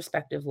old,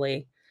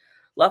 respectively.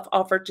 Luff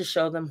offered to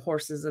show them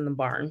horses in the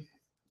barn.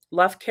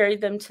 Luff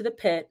carried them to the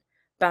pit,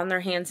 bound their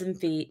hands and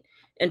feet,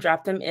 and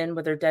dropped them in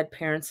with their dead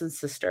parents and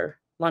sister.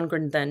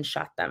 Lundgren then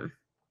shot them.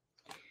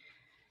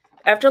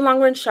 After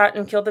Lundgren shot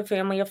and killed the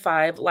family of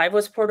 5, lye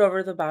was poured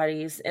over the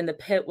bodies, and the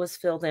pit was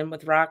filled in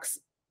with rocks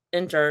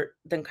and dirt,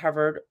 then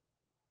covered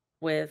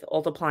with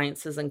old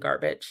appliances and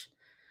garbage.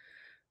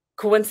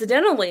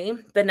 Coincidentally,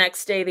 the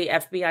next day, the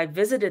FBI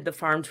visited the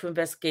farm to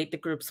investigate the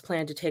group's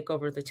plan to take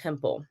over the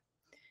temple.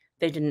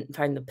 They didn't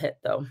find the pit,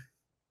 though,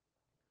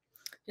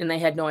 and they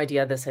had no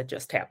idea this had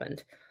just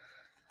happened.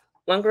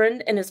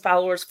 Lundgren and his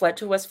followers fled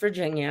to West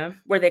Virginia,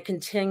 where they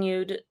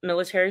continued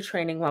military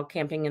training while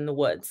camping in the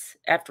woods.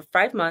 After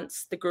 5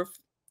 months, the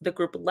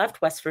group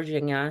left West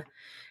Virginia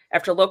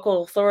after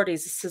local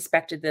authorities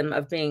suspected them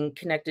of being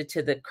connected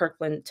to the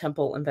Kirtland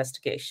temple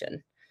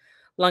investigation.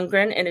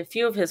 Lundgren and a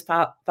few of his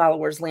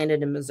followers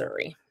landed in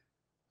Missouri.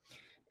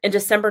 In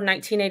December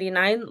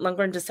 1989,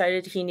 Lundgren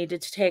decided he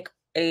needed to take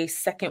a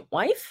second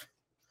wife.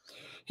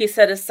 He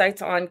set his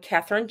sights on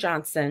Catherine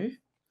Johnson.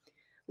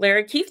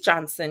 Larry Keith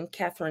Johnson,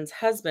 Catherine's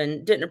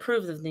husband, didn't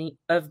approve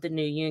of the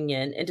new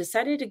union and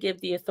decided to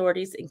give the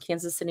authorities in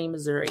Kansas City,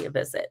 Missouri, a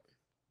visit.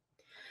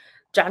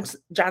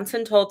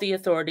 Johnson told the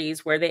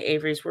authorities where the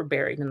Averys were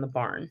buried in the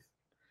barn.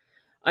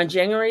 On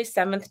January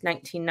 7th,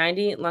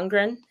 1990,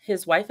 Lundgren,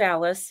 his wife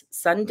Alice,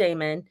 son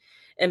Damon,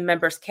 and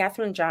members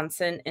Catherine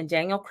Johnson and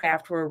Daniel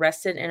Kraft were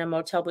arrested in a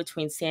motel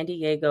between San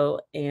Diego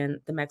and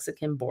the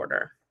Mexican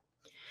border.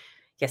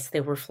 Yes,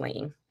 they were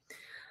fleeing.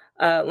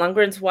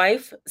 Lundgren's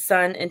wife,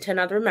 son, and 10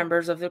 other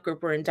members of the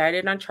group were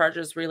indicted on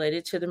charges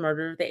related to the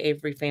murder of the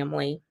Avery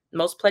family.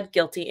 Most pled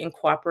guilty in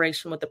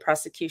cooperation with the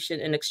prosecution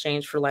in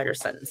exchange for lighter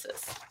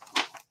sentences.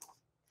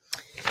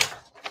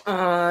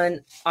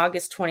 On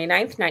August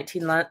 29th,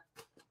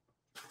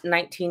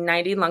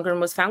 1990,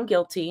 Lundgren was found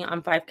guilty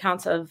on 5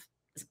 counts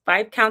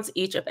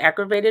each of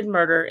aggravated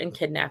murder and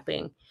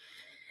kidnapping.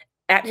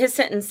 At his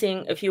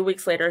sentencing, a few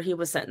weeks later, he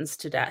was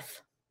sentenced to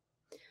death.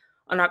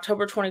 On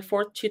October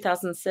 24th,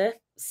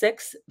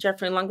 2006,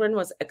 Jeffrey Lundgren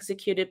was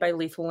executed by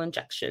lethal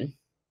injection.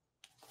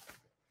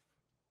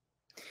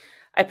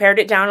 I pared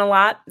it down a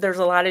lot. There's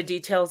a lot of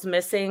details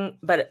missing,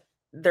 but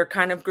they're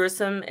kind of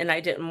gruesome, and I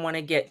didn't want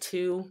to get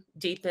too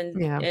deep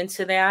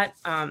into that.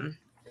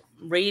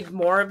 Read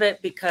more of it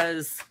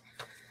because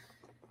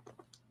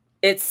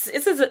it's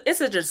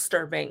a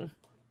disturbing.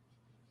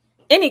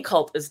 Any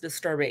cult is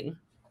disturbing,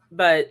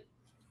 but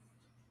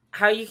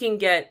how you can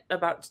get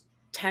about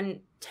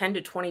 10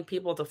 to 20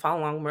 people to follow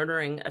along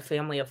murdering a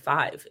family of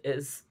 5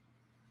 is...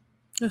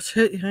 That's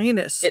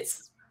heinous.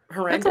 It's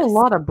horrendous. That's a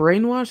lot of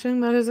brainwashing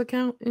that is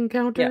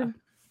encountered.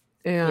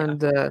 Yeah.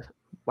 And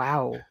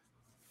wow.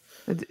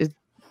 It's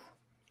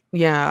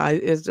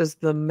just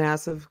the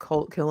massive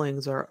cult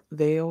killings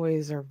they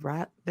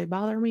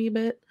bother me a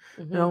bit.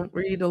 Mm-hmm. I don't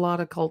read a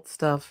lot of cult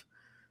stuff,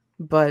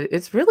 but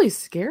it's really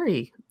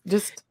scary.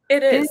 Just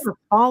it is. Getting your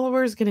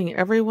followers, getting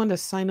everyone to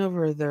sign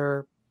over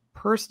their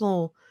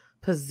personal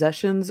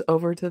possessions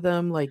over to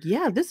them. Like,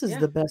 this is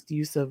the best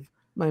use of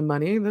my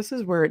money. This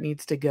is where it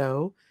needs to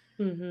go.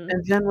 Mm-hmm.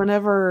 And then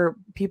whenever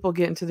people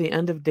get into the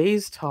end of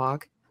days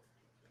talk,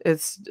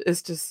 it's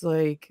just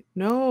like,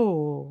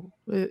 no,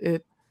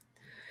 I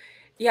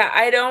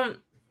don't,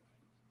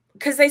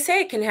 because they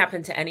say it can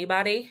happen to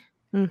anybody.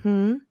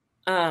 Mm-hmm.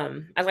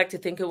 I like to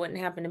think it wouldn't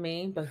happen to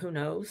me, but who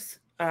knows?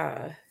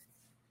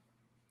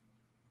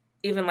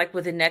 Even like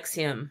with the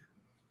Nexium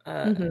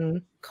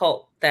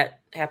cult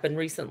that happened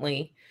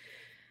recently,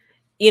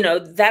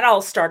 that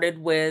all started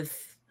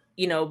with,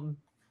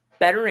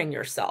 bettering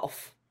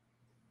yourself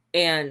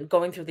and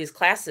going through these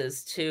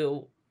classes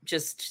to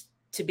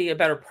be a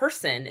better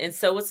person. And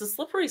so it's a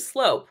slippery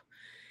slope.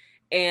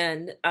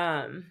 And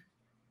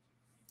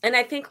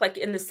I think like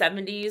in the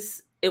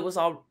 70s, it was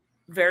all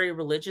very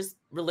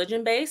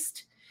religion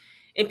based,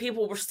 and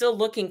people were still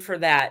looking for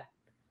that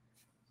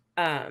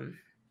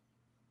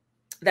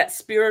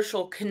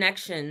spiritual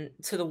connection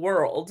to the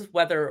world,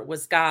 whether it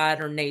was God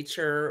or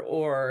nature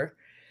or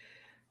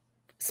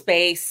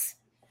space,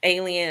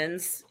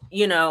 aliens.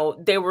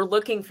 They were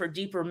looking for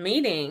deeper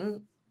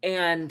meaning,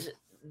 and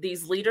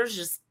these leaders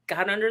just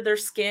got under their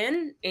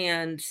skin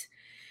and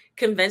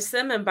convinced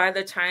them. And by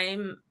the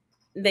time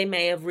they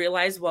may have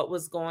realized what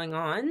was going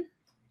on,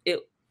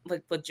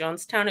 like with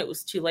Jonestown, it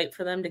was too late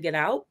for them to get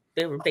out.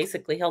 They were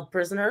basically held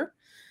prisoner.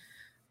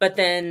 But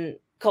then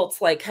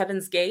cults like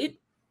Heaven's Gate,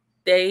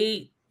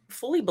 they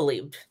fully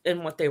believed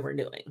in what they were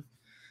doing.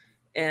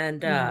 And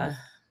that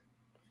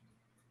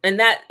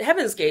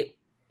Heaven's Gate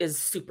is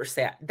super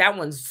sad. That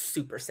one's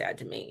super sad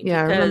to me. Yeah,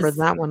 I remember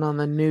that one on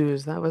the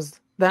news. That was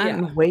That Yeah.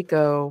 and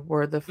Waco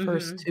were the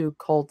first Mhm. two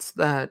cults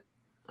that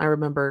I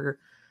remember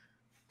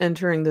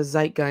entering the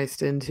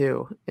zeitgeist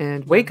into.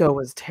 And Yeah. Waco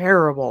was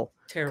terrible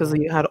because Terrible.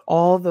 you had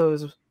all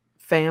those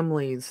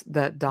families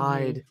that Mhm.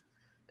 died.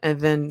 And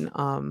then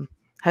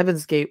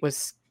Heaven's Gate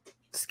was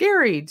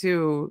scary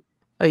to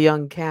a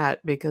young cat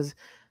because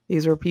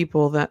these were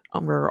people that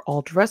were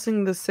all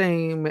dressing the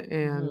same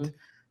and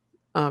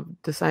Mhm.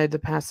 decided to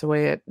pass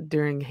away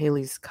during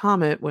Halley's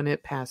Comet when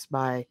it passed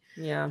by.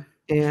 Yeah.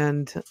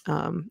 And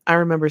I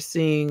remember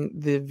seeing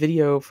the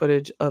video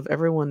footage of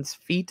everyone's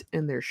feet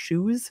and their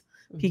shoes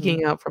Mhm.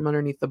 peeking out from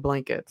underneath the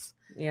blankets.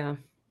 Yeah.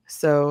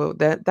 So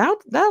that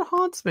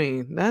haunts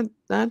me. That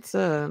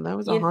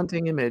was a You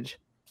haunting image.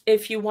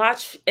 If you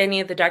watch any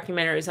of the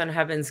documentaries on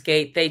Heaven's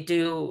Gate, they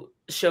do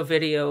show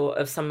video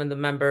of some of the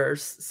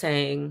members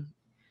saying,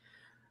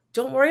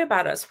 "Don't worry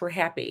about us. We're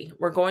happy.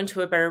 We're going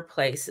to a better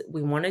place.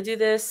 We want to do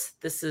this.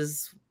 This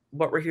is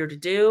what we're here to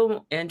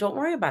do. And don't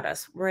worry about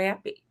us. We're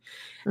happy."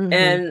 Mhm.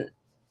 And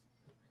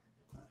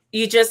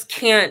you just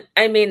can't,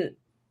 I mean,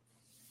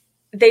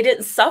 they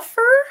didn't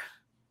suffer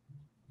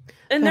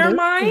in That their is true.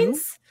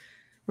 minds,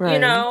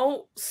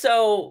 Right.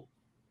 So,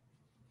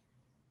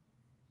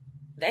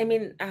 I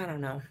mean, I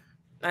don't know.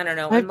 I don't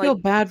know. I And feel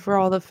like, bad for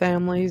all the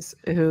families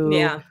who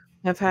yeah.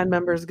 have had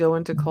members go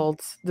into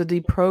cults. The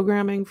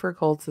deprogramming for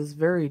cults is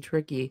very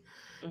tricky,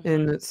 Hmm.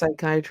 and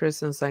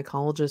psychiatrists and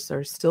psychologists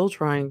are still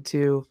trying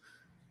to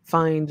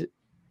find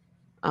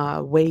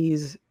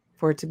ways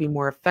for it to be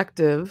more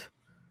effective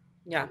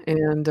Yeah.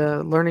 and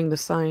learning the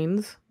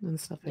signs and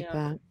stuff like Yeah.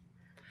 that.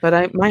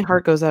 But my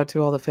heart goes out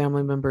to all the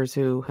family members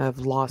who have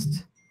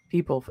lost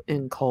people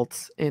in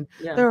cults, and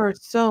Yeah. there are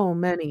so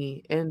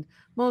many, and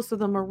most of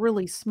them are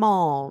really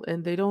small,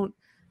 and they don't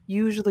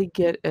usually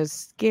get as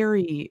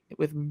scary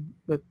with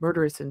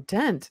murderous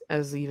intent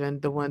as even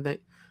the one that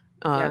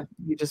Yeah.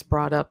 you just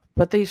brought up.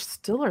 But they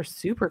still are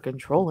super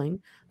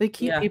controlling. They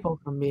keep Yeah. people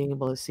from being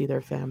able to see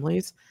their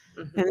families,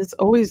 and Hmm. it's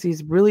always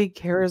these really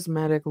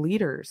charismatic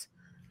leaders.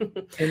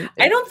 And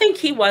I don't think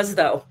he was,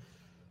 though.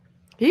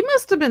 he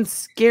must have been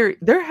scary.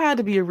 There had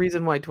to be a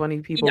reason why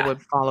 20 people Yeah.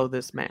 would follow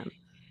this man.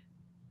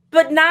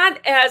 But not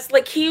as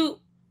like he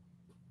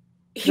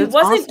There's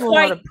wasn't also a lot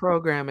quite of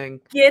programming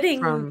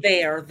getting from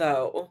there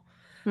though.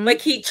 hmm?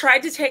 Like he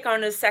tried to take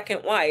on his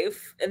second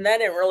wife and that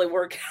didn't really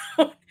work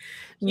out.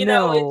 It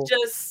No.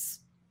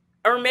 just,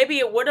 or maybe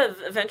it would have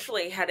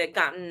eventually had it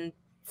gotten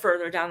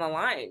further down the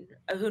line.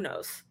 Who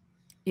knows?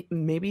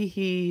 Maybe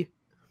he,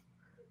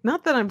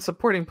 not that I'm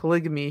supporting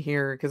polygamy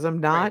here because I'm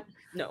Right. not,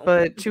 No.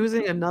 but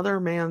choosing another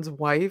man's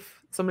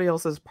wife, somebody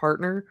else's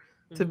partner,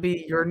 to Mhm.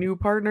 be your new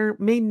partner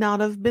may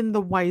not have been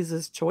the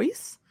wisest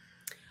choice.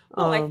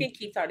 Well, I Um, think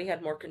he thought he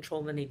had more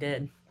control than he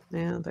did.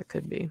 yeah, that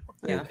could be.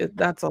 Yeah.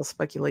 That's all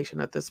speculation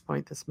at this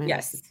point. This man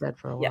has been Yes. dead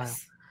for a while.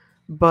 Yes.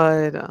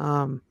 But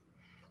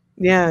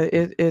yeah,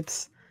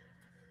 it's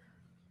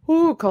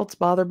ooh, cults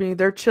bother me.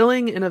 They're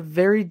chilling in a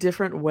very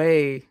different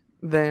way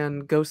than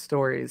ghost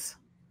stories.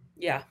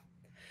 Yeah.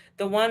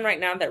 The one right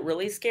now that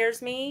really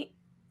scares me,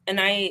 and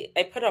I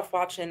put off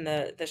watching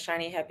the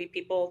Shiny Happy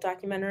People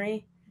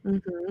documentary.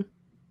 Mhm.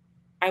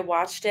 I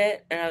watched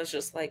it and I was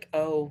just like,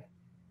 "Oh,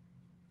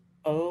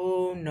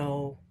 oh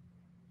no.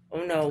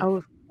 Oh no.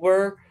 Oh,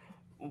 We're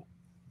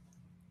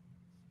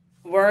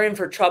we're in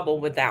for trouble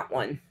with that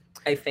one,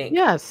 I think."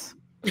 yes.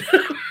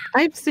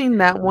 I've seen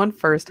that one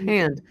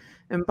firsthand.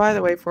 And by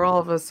the way, for all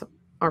of us,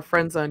 our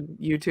friends on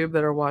YouTube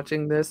that are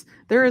watching this,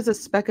 there is a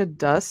speck of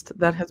dust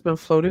that has been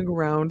floating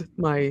around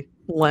my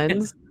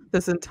lens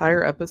this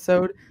entire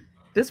episode.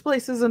 This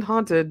place isn't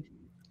haunted.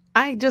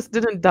 I just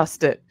didn't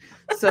dust it.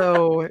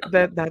 So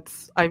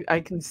I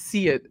can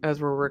see it as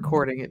we're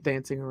recording it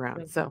dancing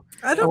around. So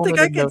I I don't think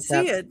wanted I to can note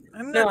that. see it.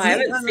 I'm No, not I seeing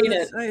haven't it on seen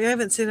this. it. I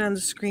haven't seen it on the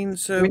screen.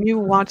 So When you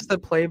watch the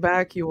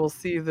playback, you will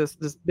see this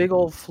big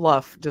old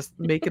fluff just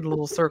making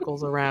little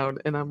circles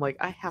around, and I'm like,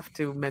 I have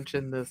to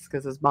mention this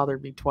because it's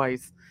bothered me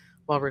twice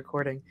while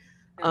recording.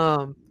 Yeah.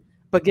 Um,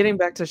 but getting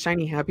back to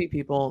Shiny Happy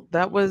People,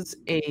 that was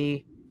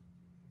a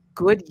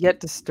good yet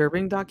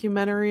disturbing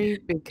documentary Yeah.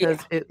 because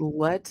it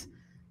let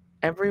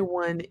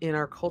everyone in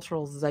our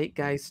cultural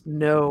zeitgeist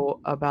know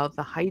about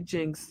the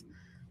hijinks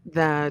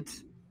that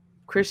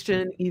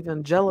Christian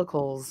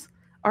evangelicals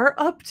are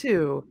up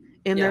to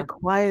in their Yeah.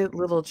 quiet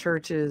little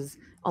churches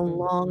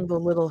along Mhm. the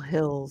little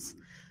hills.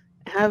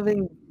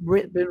 Having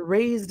been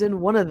raised in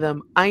one of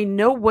them, I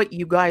know what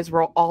you guys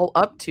were all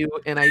up to,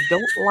 and I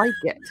don't like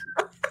it.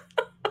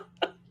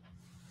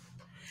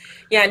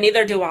 Yeah,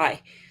 neither do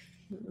I.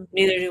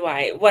 Neither do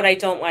I. What I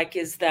don't like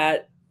is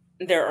that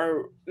there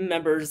are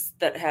members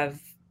that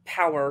have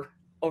power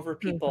over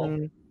people,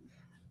 Mhm.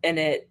 and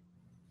Oh, it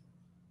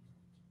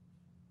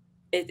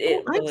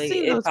I've really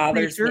seen it those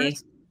bothers me.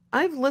 preachers.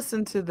 I've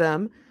listened to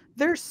them.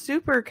 They're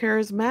super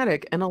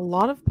charismatic, and a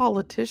lot of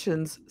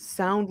politicians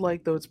sound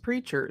like those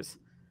preachers.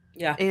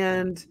 Yeah.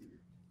 And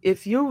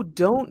if you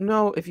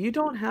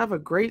don't have a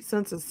great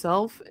sense of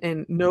self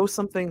and know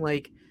something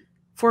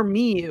for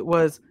me, it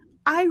was,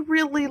 I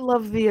really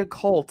love the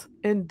occult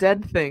and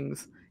dead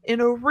things.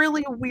 in a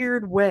really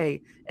weird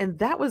way. And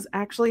that was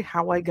actually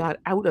how I got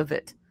out of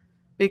it,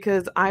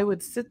 because I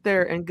would sit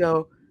there and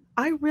go,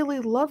 I really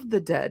love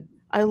the dead.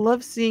 I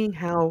love seeing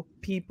how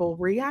people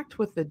react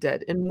with the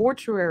dead and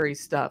mortuary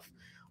stuff.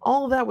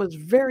 All of that was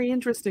very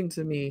interesting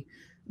to me,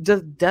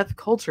 just death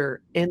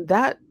culture. And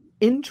that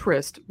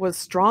interest was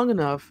strong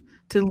enough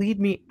to lead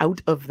me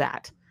out of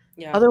that.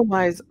 Yeah.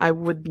 Otherwise, I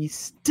would be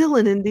still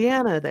in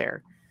Indiana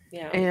there.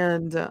 Yeah.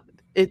 And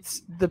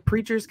it's the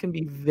preachers can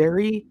be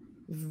very,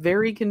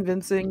 very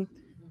convincing.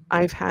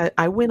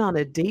 I went on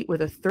a date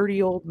with a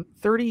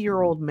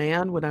 30-year-old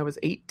man when I was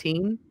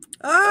 18,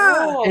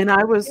 Ah, and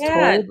I was God.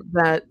 told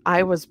that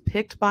I was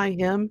picked by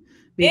him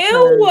because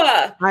Ew.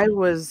 I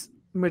was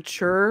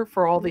mature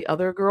for all the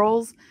other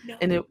girls, No.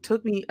 and it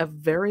took me a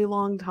very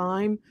long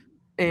time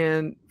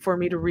and for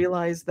me to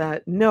realize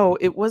that no,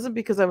 it wasn't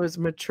because I was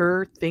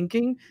mature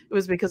thinking, it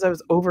was because I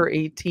was over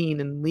 18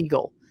 and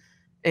legal,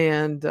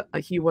 and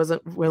he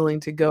wasn't willing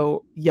to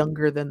go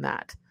younger than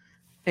that.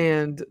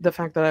 And the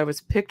fact that I was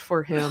picked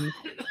for him,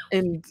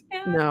 and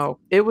Yes. no,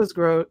 it was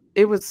gross.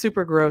 It was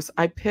super gross.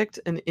 I picked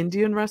an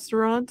Indian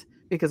restaurant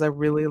because I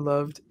really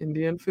loved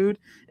Indian food,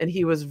 and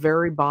he was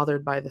very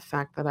bothered by the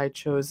fact that I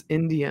chose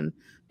Indian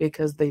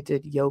because they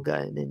did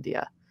yoga in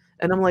India.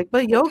 And I'm like,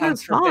 but Oh, God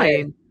yoga's forbid.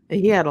 fine. And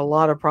he had a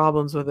lot of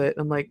problems with it.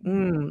 I'm like,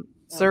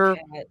 sir,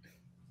 Okay.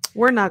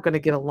 we're not going to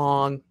get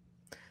along.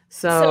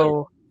 So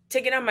So,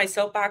 to get on my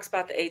soapbox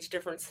about the age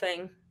difference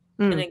thing,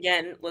 and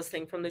again,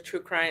 listening from the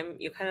true crime,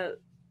 you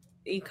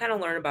kind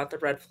of learn about the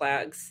red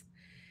flags.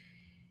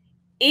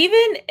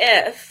 Even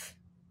if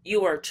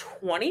you are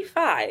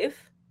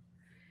 25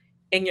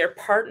 and your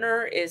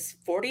partner is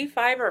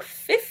 45 or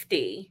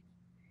 50,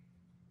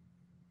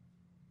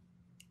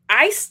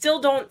 I still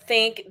don't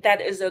think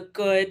that is a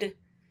good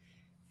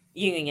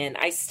union.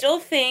 I still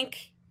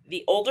think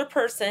the older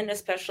person,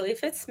 especially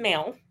if it's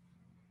male,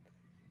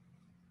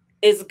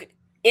 is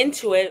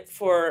into it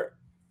for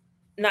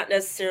not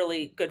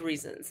necessarily good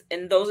reasons.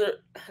 And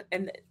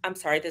I'm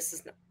sorry, this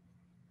is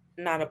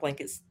not a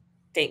blanket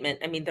statement.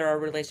 I mean, there are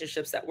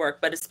relationships that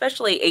work, but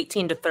especially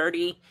 18 to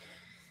 30,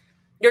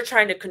 you're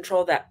trying to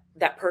control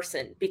that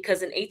person,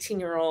 because an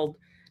 18-year-old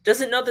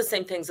doesn't know the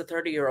same things a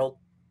 30-year-old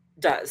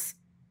does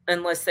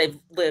unless they've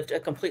lived a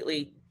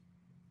completely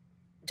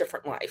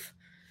different life.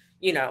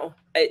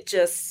 It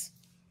just,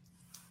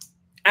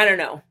 I don't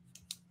know.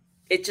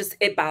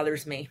 It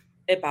bothers me.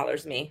 It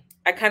bothers me.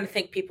 I kind of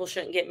think people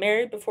shouldn't get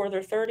married before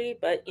they're 30,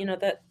 but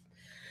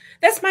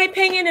that's my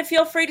opinion, and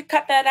feel free to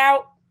cut that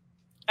out.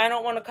 I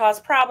don't want to cause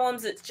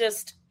problems.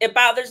 It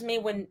bothers me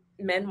when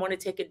men want to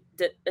take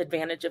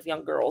advantage of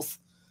young girls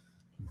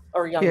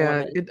or young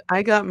women.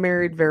 I got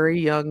married very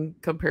young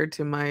compared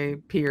to my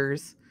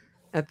peers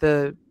at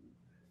the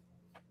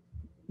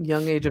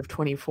young age of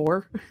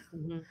 24.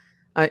 Mm-hmm.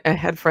 I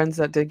had friends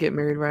that did get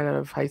married right out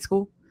of high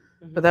school,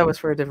 Mm-hmm. but that was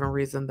for a different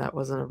reason. That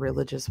wasn't a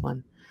religious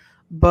one,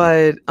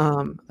 but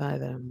that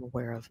I'm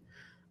aware of.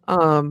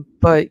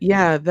 But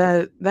yeah,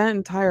 that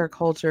entire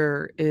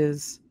culture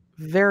is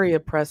very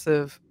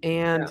oppressive,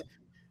 and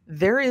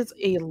there is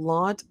a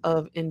lot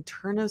of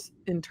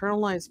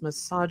internalized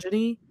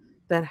misogyny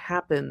that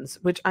happens,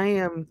 which I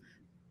am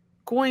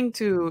going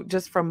to,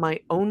 just from my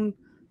own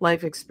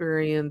life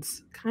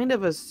experience, kind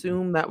of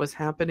assume that was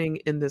happening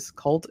in this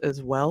cult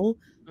as well,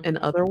 and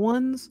other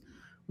ones,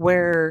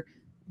 where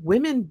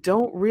women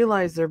don't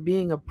realize they're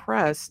being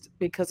oppressed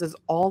because it's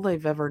all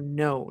they've ever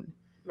known.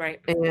 Right.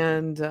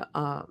 And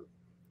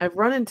I've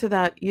run into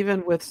that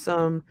even with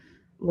some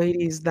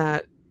ladies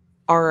that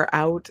are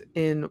out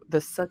in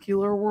the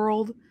secular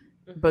world,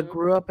 but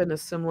grew up in a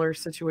similar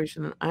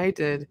situation than I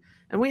did.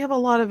 And we have a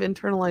lot of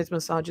internalized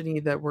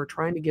misogyny that we're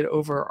trying to get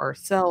over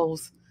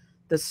ourselves.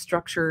 The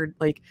structured,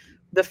 like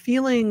the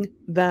feeling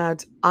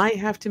that I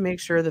have to make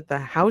sure that the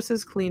house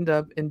is cleaned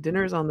up and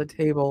dinner's on the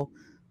table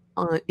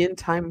in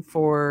time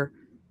for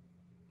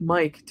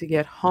Mike to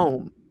get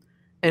home.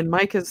 And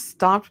Mike has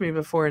stopped me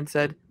before and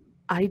said,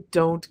 I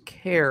don't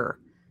care.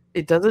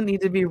 It doesn't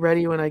need to be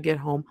ready when I get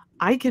home.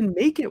 I can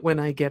make it when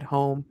I get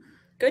home.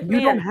 Good You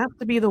man. don't have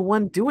to be the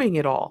one doing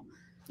it all.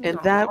 And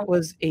that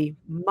was a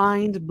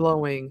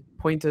mind-blowing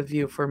point of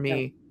view for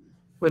me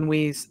when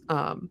we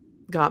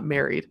got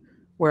married,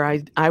 where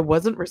I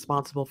wasn't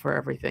responsible for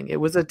everything. It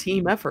was a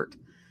team effort.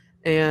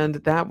 And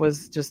that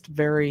was just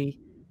very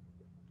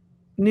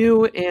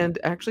new and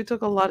actually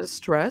took a lot of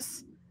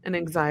stress and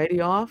anxiety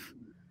off,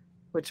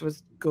 which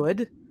was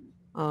good.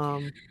 That's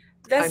I'm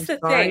the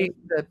sorry, thing.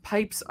 the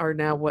pipes are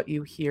now what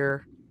you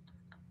hear.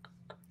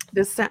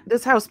 This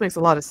house makes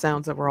a lot of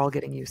sounds that we're all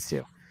getting used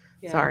to.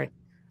 Yeah. Sorry.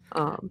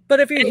 But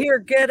if you hear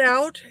 "Get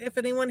Out," if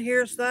anyone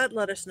hears that,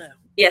 let us know.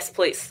 Yes,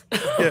 please.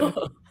 Yeah.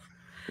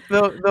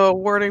 The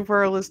warning for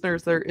our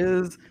listeners: there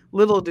is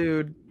little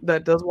dude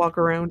that does walk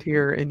around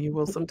here, and you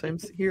will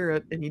sometimes hear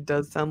it, and he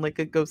does sound like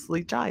a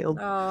ghostly child.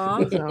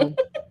 So,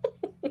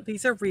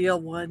 he's a real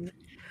one.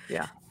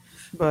 Yeah,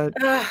 but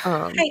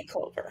hi,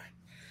 Clover.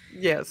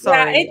 Yeah,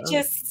 sorry. Yeah, it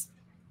just.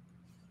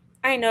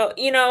 I know.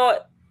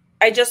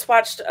 I just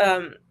watched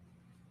a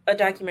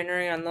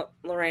documentary on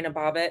Lorena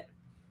Bobbitt,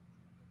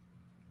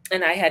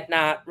 and I had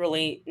not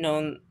really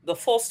known the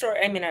full story.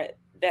 I mean,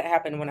 that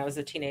happened when I was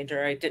a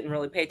teenager. I didn't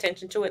really pay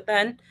attention to it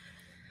then.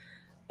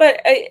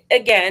 But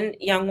again,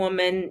 young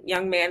woman,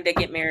 young man, they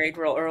get married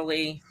real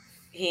early.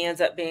 He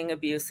ends up being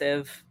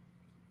abusive,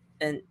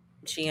 and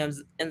she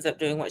ends up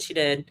doing what she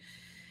did.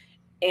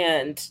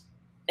 And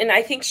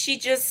I think she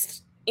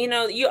just,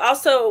 you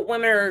also,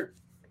 women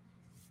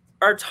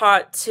are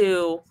taught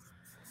to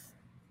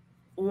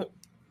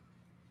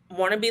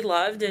want to be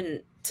loved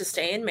and to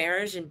stay in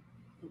marriage and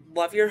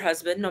love your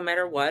husband no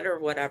matter what or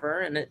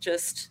whatever. And it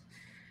just,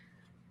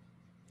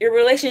 your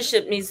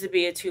relationship needs to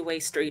be a two-way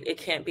street. It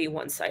can't be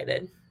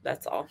one-sided.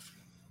 That's all.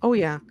 Oh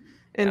yeah.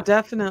 And Yeah.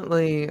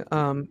 definitely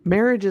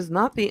marriage is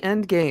not the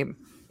end game.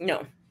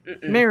 No.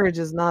 Marriage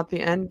is not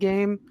the end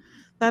game.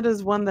 That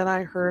is one that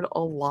I heard a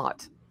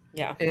lot.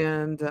 Yeah.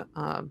 And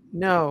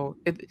no,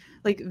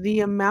 like the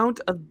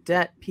amount of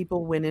debt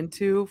people went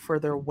into for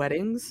their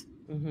weddings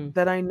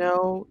that I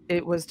know,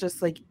 it was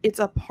just like, it's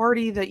a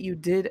party that you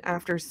did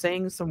after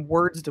saying some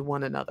words to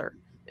one another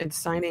and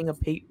signing a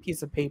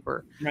piece of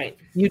paper. Right.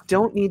 You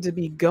don't need to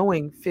be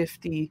going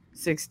 $50,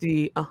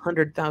 $60,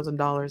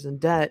 $100,000 in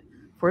debt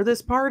for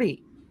this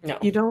party. No.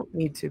 You don't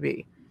need to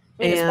be.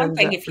 I mean, it's one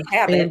thing if you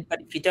have it,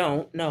 but if you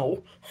don't,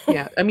 no.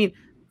 Yeah, I mean,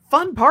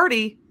 fun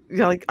party.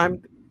 Like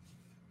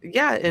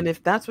yeah, and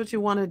if that's what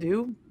you want to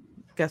do,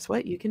 guess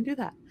what? You can do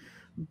that.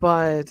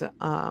 But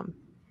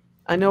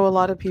I know a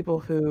lot of people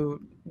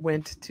who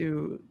went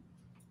to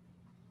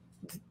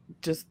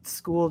just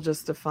school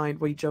just to find,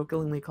 we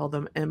jokingly call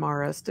them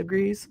MRS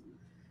degrees.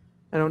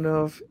 I don't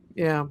know if,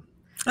 yeah.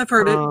 I've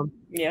heard it.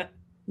 Yeah.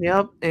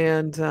 Yep.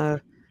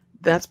 And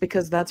that's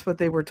because that's what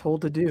they were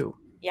told to do.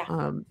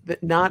 Yeah.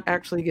 Not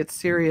actually get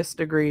serious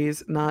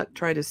degrees, not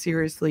try to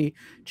seriously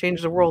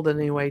change the world in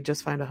any way,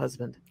 just find a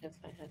husband. That's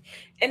fine.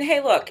 And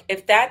hey, look,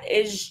 if that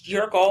is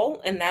your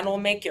goal and that'll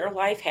make your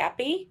life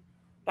happy,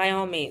 by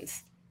all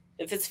means.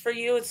 If it's for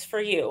you, it's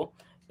for you.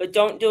 But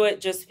don't do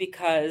it just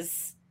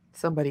because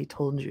somebody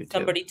told you to.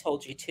 Somebody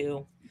told you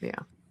to. Yeah.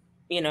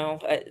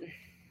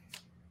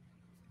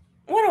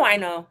 What do I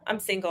know? I'm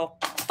single.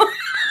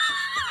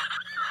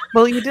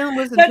 Well, you didn't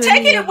listen to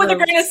taking it with a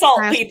grain of salt,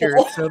 pastors,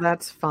 people. So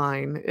that's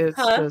fine. It's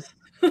just,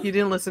 you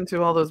didn't listen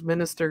to all those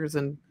ministers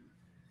and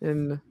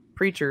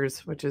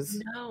preachers, which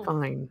is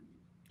fine.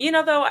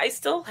 Though, I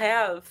still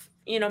have,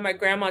 my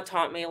grandma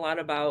taught me a lot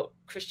about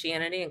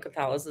Christianity and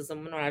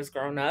Catholicism when I was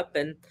growing up,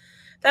 and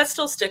that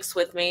still sticks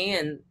with me.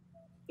 And,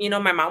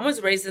 my mom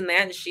was raised in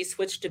that, and she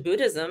switched to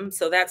Buddhism,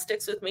 so that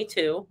sticks with me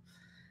too.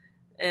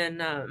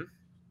 And,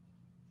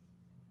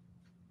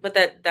 but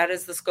that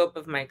is the scope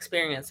of my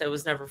experience. I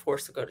was never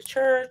forced to go to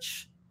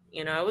church.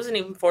 I wasn't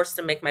even forced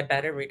to make my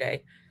bed every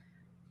day.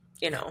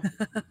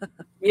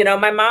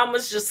 My mom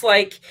was just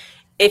like,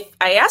 if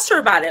I asked her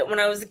about it when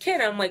I was a kid,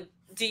 I'm like,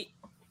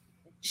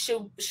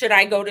 should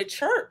I go to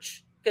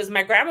church? Because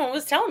my grandma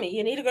was telling me,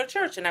 you need to go to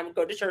church. And I would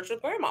go to church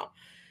with grandma.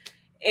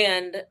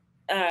 And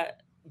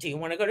do you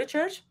want to go to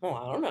church? Well,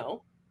 I don't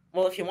know.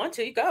 Well, if you want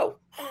to, you go.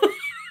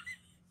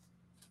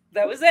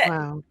 That was it.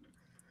 Wow.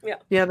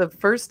 Yeah. The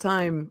first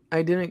time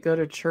I didn't go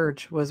to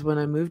church was when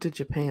I moved to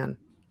Japan.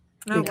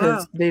 Oh,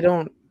 because wow. they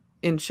don't,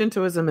 in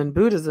Shintoism and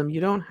Buddhism, you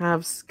don't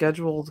have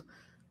scheduled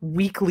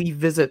weekly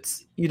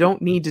visits. You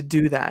don't need to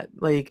do that.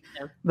 Like,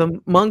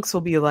 the monks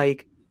will be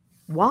like,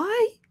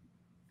 why?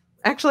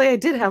 Actually, I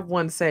did have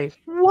one say,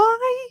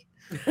 why?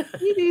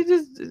 You need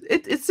to,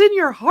 it's in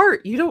your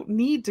heart. You don't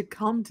need to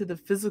come to the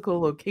physical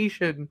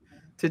location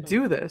to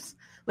do this.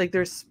 Like,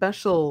 there's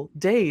special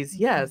days,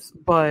 yes,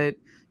 but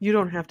you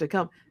don't have to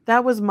come.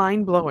 That was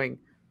mind-blowing.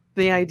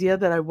 The idea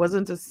that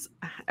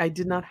I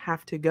did not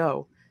have to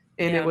go.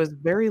 And it was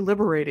very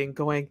liberating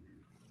going,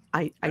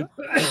 I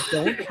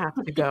don't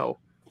have to go.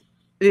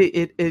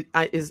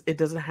 It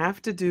doesn't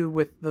have to do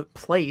with the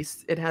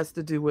place. It has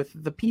to do with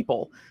the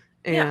people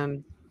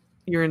and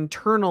your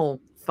internal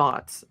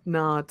thoughts,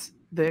 not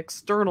the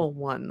external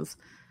ones.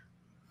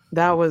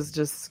 That was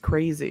just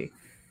crazy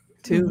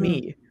to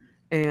me,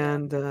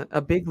 and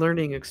a big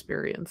learning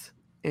experience.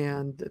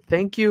 And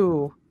thank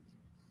you,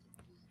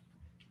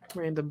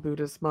 random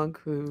Buddhist monk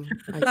who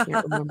I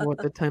can't remember what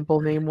the temple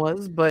name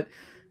was, but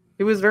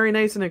it was very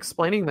nice in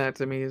explaining that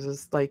to me. It's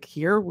just like,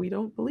 here we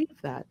don't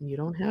believe that, and you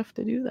don't have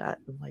to do that.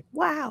 I'm like,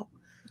 wow,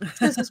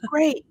 this is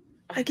great.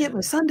 I get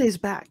my Sundays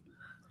back.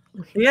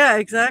 Yeah,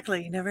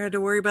 exactly. You never had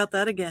to worry about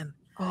that again.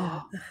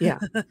 Oh, yeah.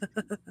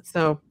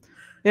 So,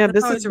 yeah,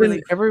 this has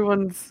been,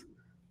 everyone's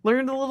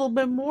learned a little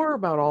bit more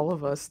about all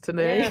of us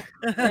today.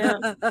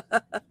 Yeah.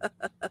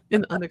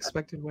 In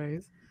unexpected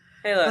ways.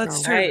 Hey, look,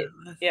 That's true.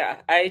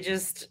 I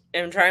just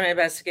am trying my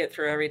best to get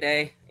through every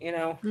day,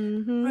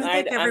 Mm-hmm.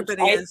 I think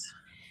everybody is.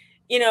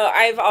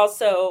 I've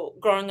also,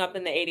 growing up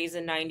in the 80s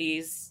and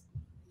 90s,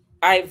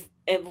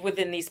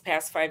 within these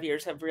past 5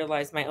 years, have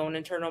realized my own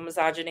internal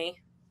misogyny,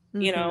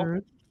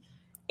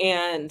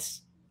 and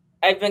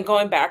I've been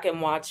going back and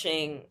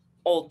watching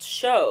old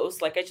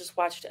shows. Like, I just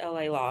watched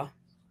LA Law.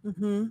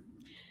 Mm-hmm.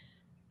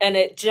 And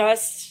it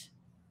just,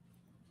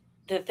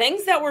 the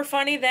things that were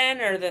funny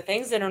then are the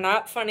things that are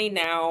not funny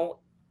now.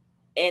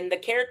 and the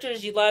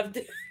characters you loved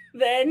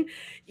then,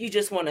 you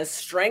just want to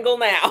strangle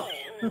now.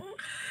 And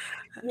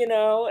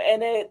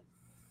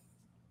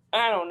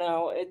I don't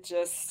know, it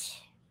just...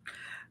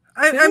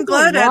 I'm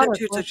glad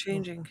attitudes are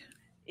changing.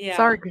 Yeah.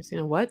 Sorry,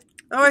 Christina, what?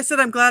 Oh, I said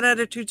I'm glad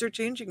attitudes are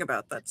changing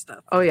about that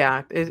stuff. Oh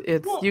yeah,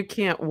 it's you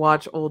can't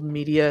watch old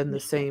media in the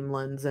same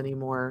lens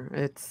anymore.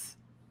 It's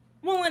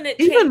and it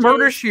even changes.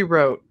 Murder, She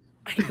Wrote.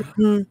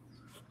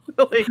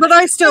 But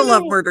I still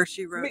love Murder,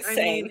 She Wrote. I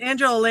mean,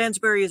 Angela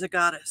Lansbury is a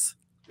goddess.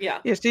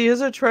 Yeah, she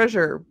is a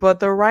treasure, but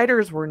the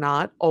writers were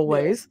not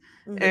always,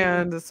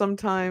 and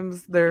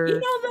sometimes they're.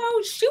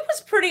 Though she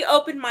was pretty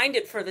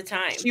open-minded for the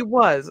time. She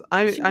was.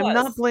 I'm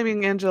not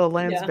blaming Angela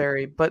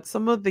Lansbury, but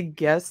some of the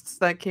guests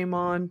that came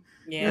on.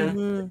 Yeah.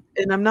 And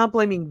I'm not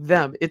blaming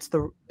them. It's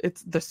the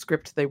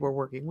script they were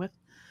working with.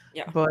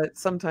 Yeah. But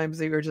sometimes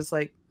they were just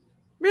like,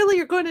 really,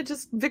 you're going to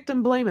just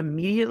victim blame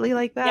immediately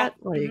like that?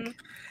 Yeah. Like,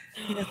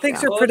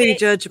 things are pretty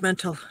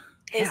judgmental.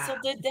 They still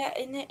did that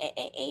in the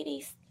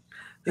 80s.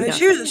 Yeah.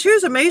 She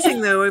was amazing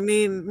though. I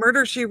mean,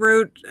 Murder, She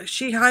Wrote,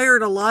 she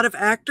hired a lot of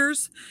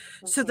actors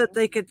so that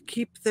they could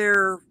keep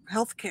their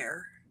health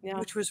care. Yeah.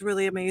 Which was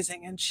really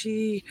amazing. And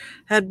she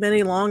had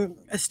many long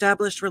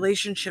established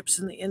relationships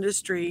in the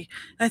industry.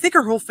 And I think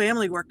her whole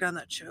family worked on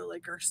that show.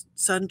 Like her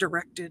son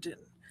directed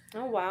and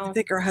oh wow. I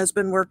think her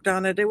husband worked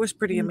on it. It was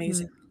pretty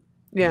amazing.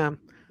 Yeah.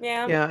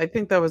 Yeah. Yeah. I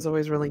think that was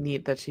always really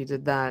neat that she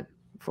did that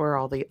for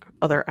all the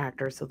other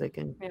actors so they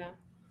can,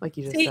 like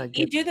you just said.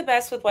 You do the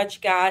best with what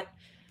you got,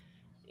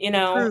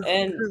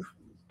 True.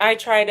 I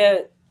try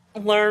to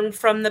learn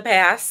from the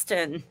past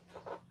and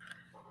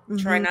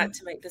try not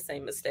to make the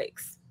same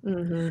mistakes.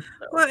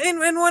 Well,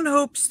 and one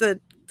hopes that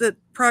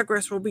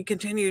progress will be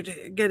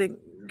continued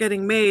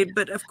getting made,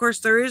 but of course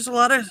there is a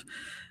lot of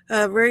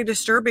very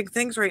disturbing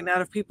things right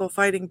now of people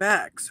fighting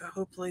back. So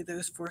hopefully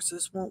those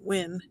forces won't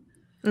win.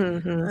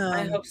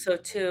 I hope so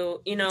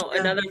too.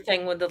 Another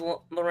thing with the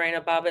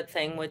Lorena Bobbitt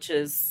thing, which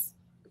is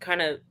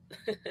kind of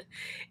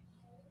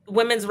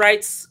women's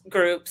rights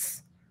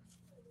groups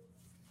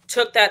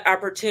took that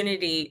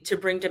opportunity to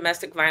bring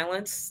domestic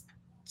violence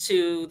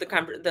to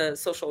the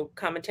social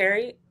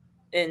commentary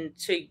and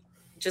to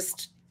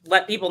just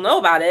let people know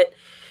about it.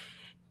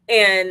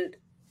 And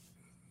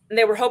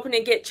they were hoping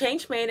to get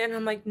change made. And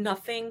I'm like,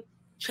 nothing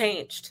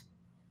changed.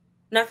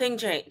 Nothing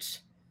changed,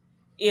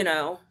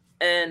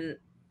 and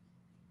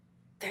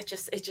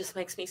it just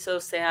makes me so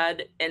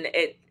sad. And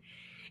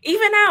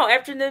even now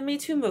after the Me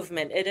Too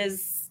movement, it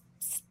is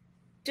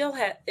still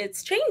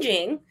it's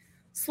changing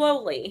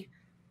slowly,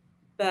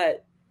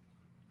 but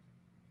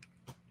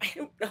I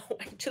don't know.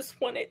 I just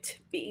want it to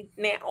be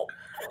now.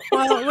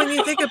 Well, when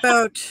you think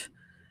about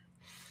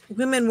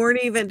women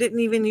didn't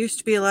even used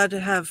to be allowed to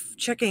have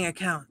checking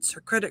accounts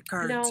or credit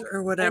cards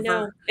or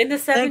whatever. In the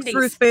 70s. Thanks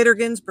Ruth Bader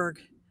Ginsburg.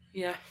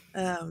 Yeah.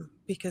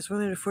 Because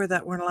women before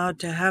that weren't allowed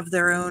to have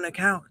their own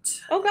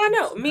accounts. Oh God,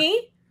 no.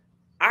 Me?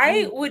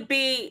 I would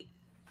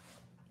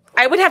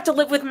have to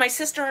live with my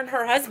sister and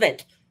her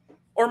husband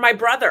or my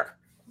brother.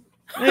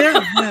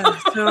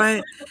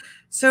 Yeah.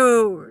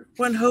 So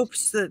one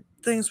hopes that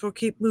things will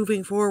keep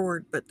moving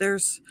forward, but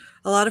there's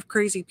a lot of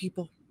crazy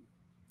people.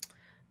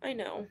 I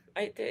know.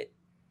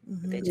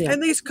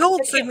 And these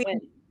cults,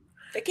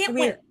 they can't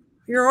win.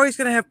 You're always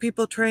going to have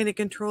people trying to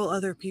control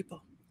other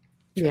people.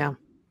 Yeah.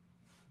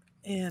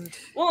 And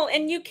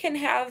you can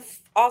have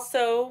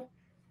also,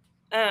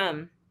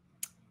 I've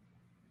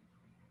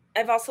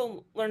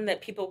also learned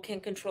that people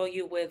can control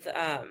you with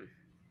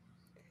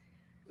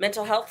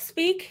mental health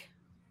speak.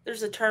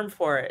 There's a term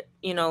for it,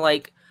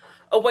 like,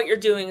 oh, what you're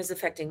doing is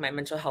affecting my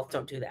mental health.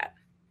 Don't do that.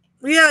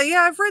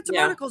 Yeah. I've read some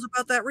articles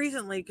about that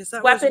recently because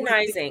that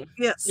weaponizing.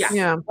 Yeah.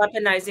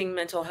 Weaponizing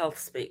mental health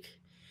speak.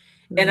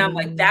 And I'm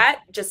like,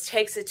 that just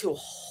takes it to a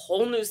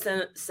whole new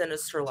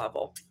sinister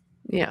level.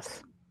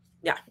 Yes.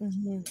 Yeah.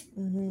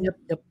 Yep.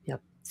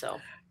 So,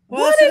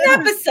 what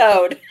an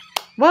episode.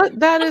 What?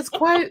 This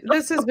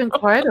has been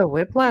quite a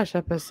whiplash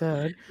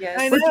episode.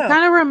 Yes. Which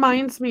kind of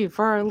reminds me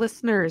for our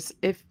listeners,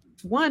 if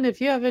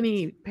you have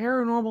any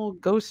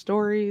paranormal ghost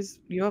stories,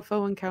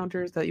 UFO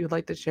encounters that you would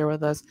like to share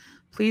with us,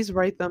 please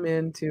write them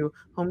into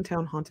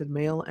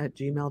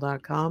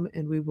hometownhauntedmail@gmail.com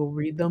and we will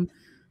read them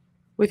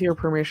with your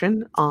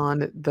permission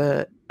on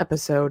the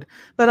episode.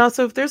 But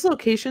also, if there's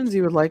locations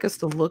you would like us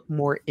to look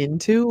more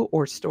into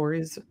or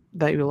stories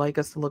that you would like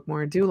us to look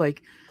more into,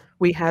 like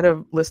we had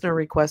a listener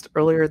request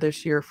earlier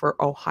this year for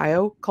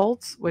Ohio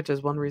cults, which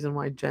is one reason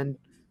why Jen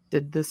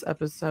did this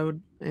episode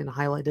and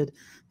highlighted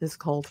this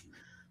cult.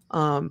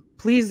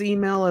 Please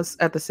email us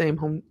at the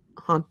same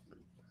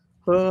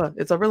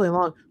it's a really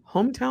long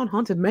hometown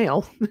haunted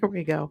mail. There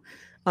we go.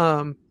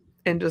 And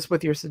just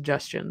with your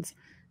suggestions.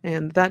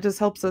 And that just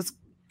helps us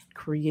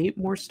create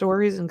more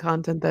stories and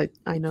content that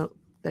I know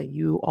that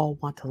you all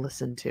want to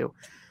listen to.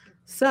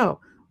 So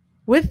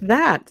with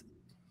that,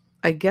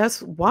 I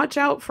guess watch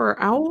out for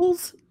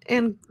owls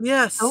and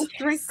don't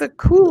drink the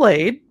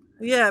Kool-Aid.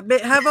 Yeah,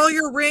 but have all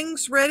your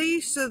rings ready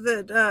so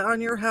that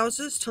on your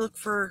houses to look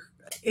for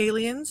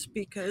aliens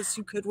because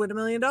you could win $1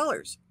 million.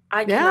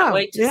 I cannot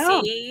wait to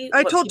yeah. see.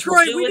 I what told people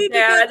Troy do we with need to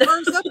that. get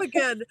ours up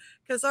again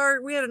because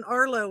we had an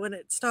Arlo and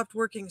it stopped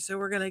working, so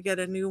we're gonna get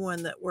a new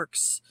one that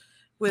works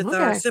with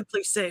our Okay.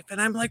 Simply Safe.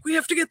 And I'm like, we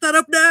have to get that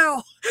up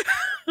now.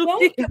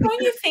 Don't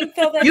you think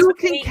though that's You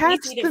can pretty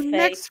catch easy to the fake?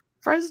 next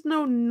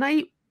Fresno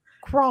night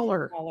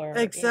crawler. Color,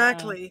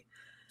 Exactly.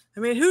 I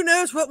mean, who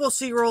knows what we'll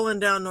see rolling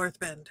down North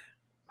Bend.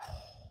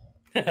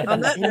 On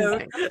that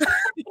note,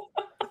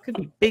 Could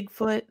be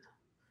Bigfoot.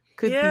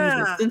 Could be Yeah.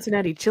 the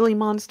Cincinnati chili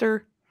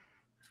monster.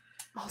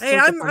 All hey,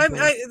 sorts of I'm fun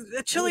things.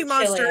 a chili I'm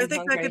monster. chilly, I I'm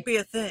think that hungry. could be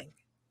a thing.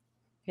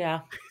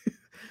 Yeah.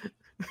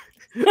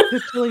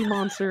 The chili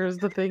monster is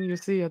the thing you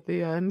see at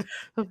the end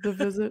of the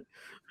visit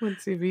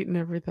once you've eaten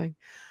everything.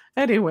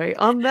 Anyway,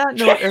 on that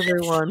note,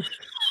 everyone,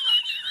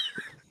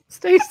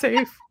 stay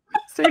safe,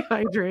 stay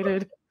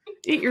hydrated,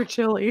 eat your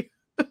chili.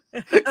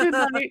 Good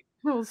night.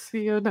 We'll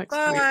see you next week.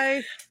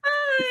 Bye.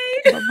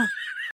 Bye. Bye-bye.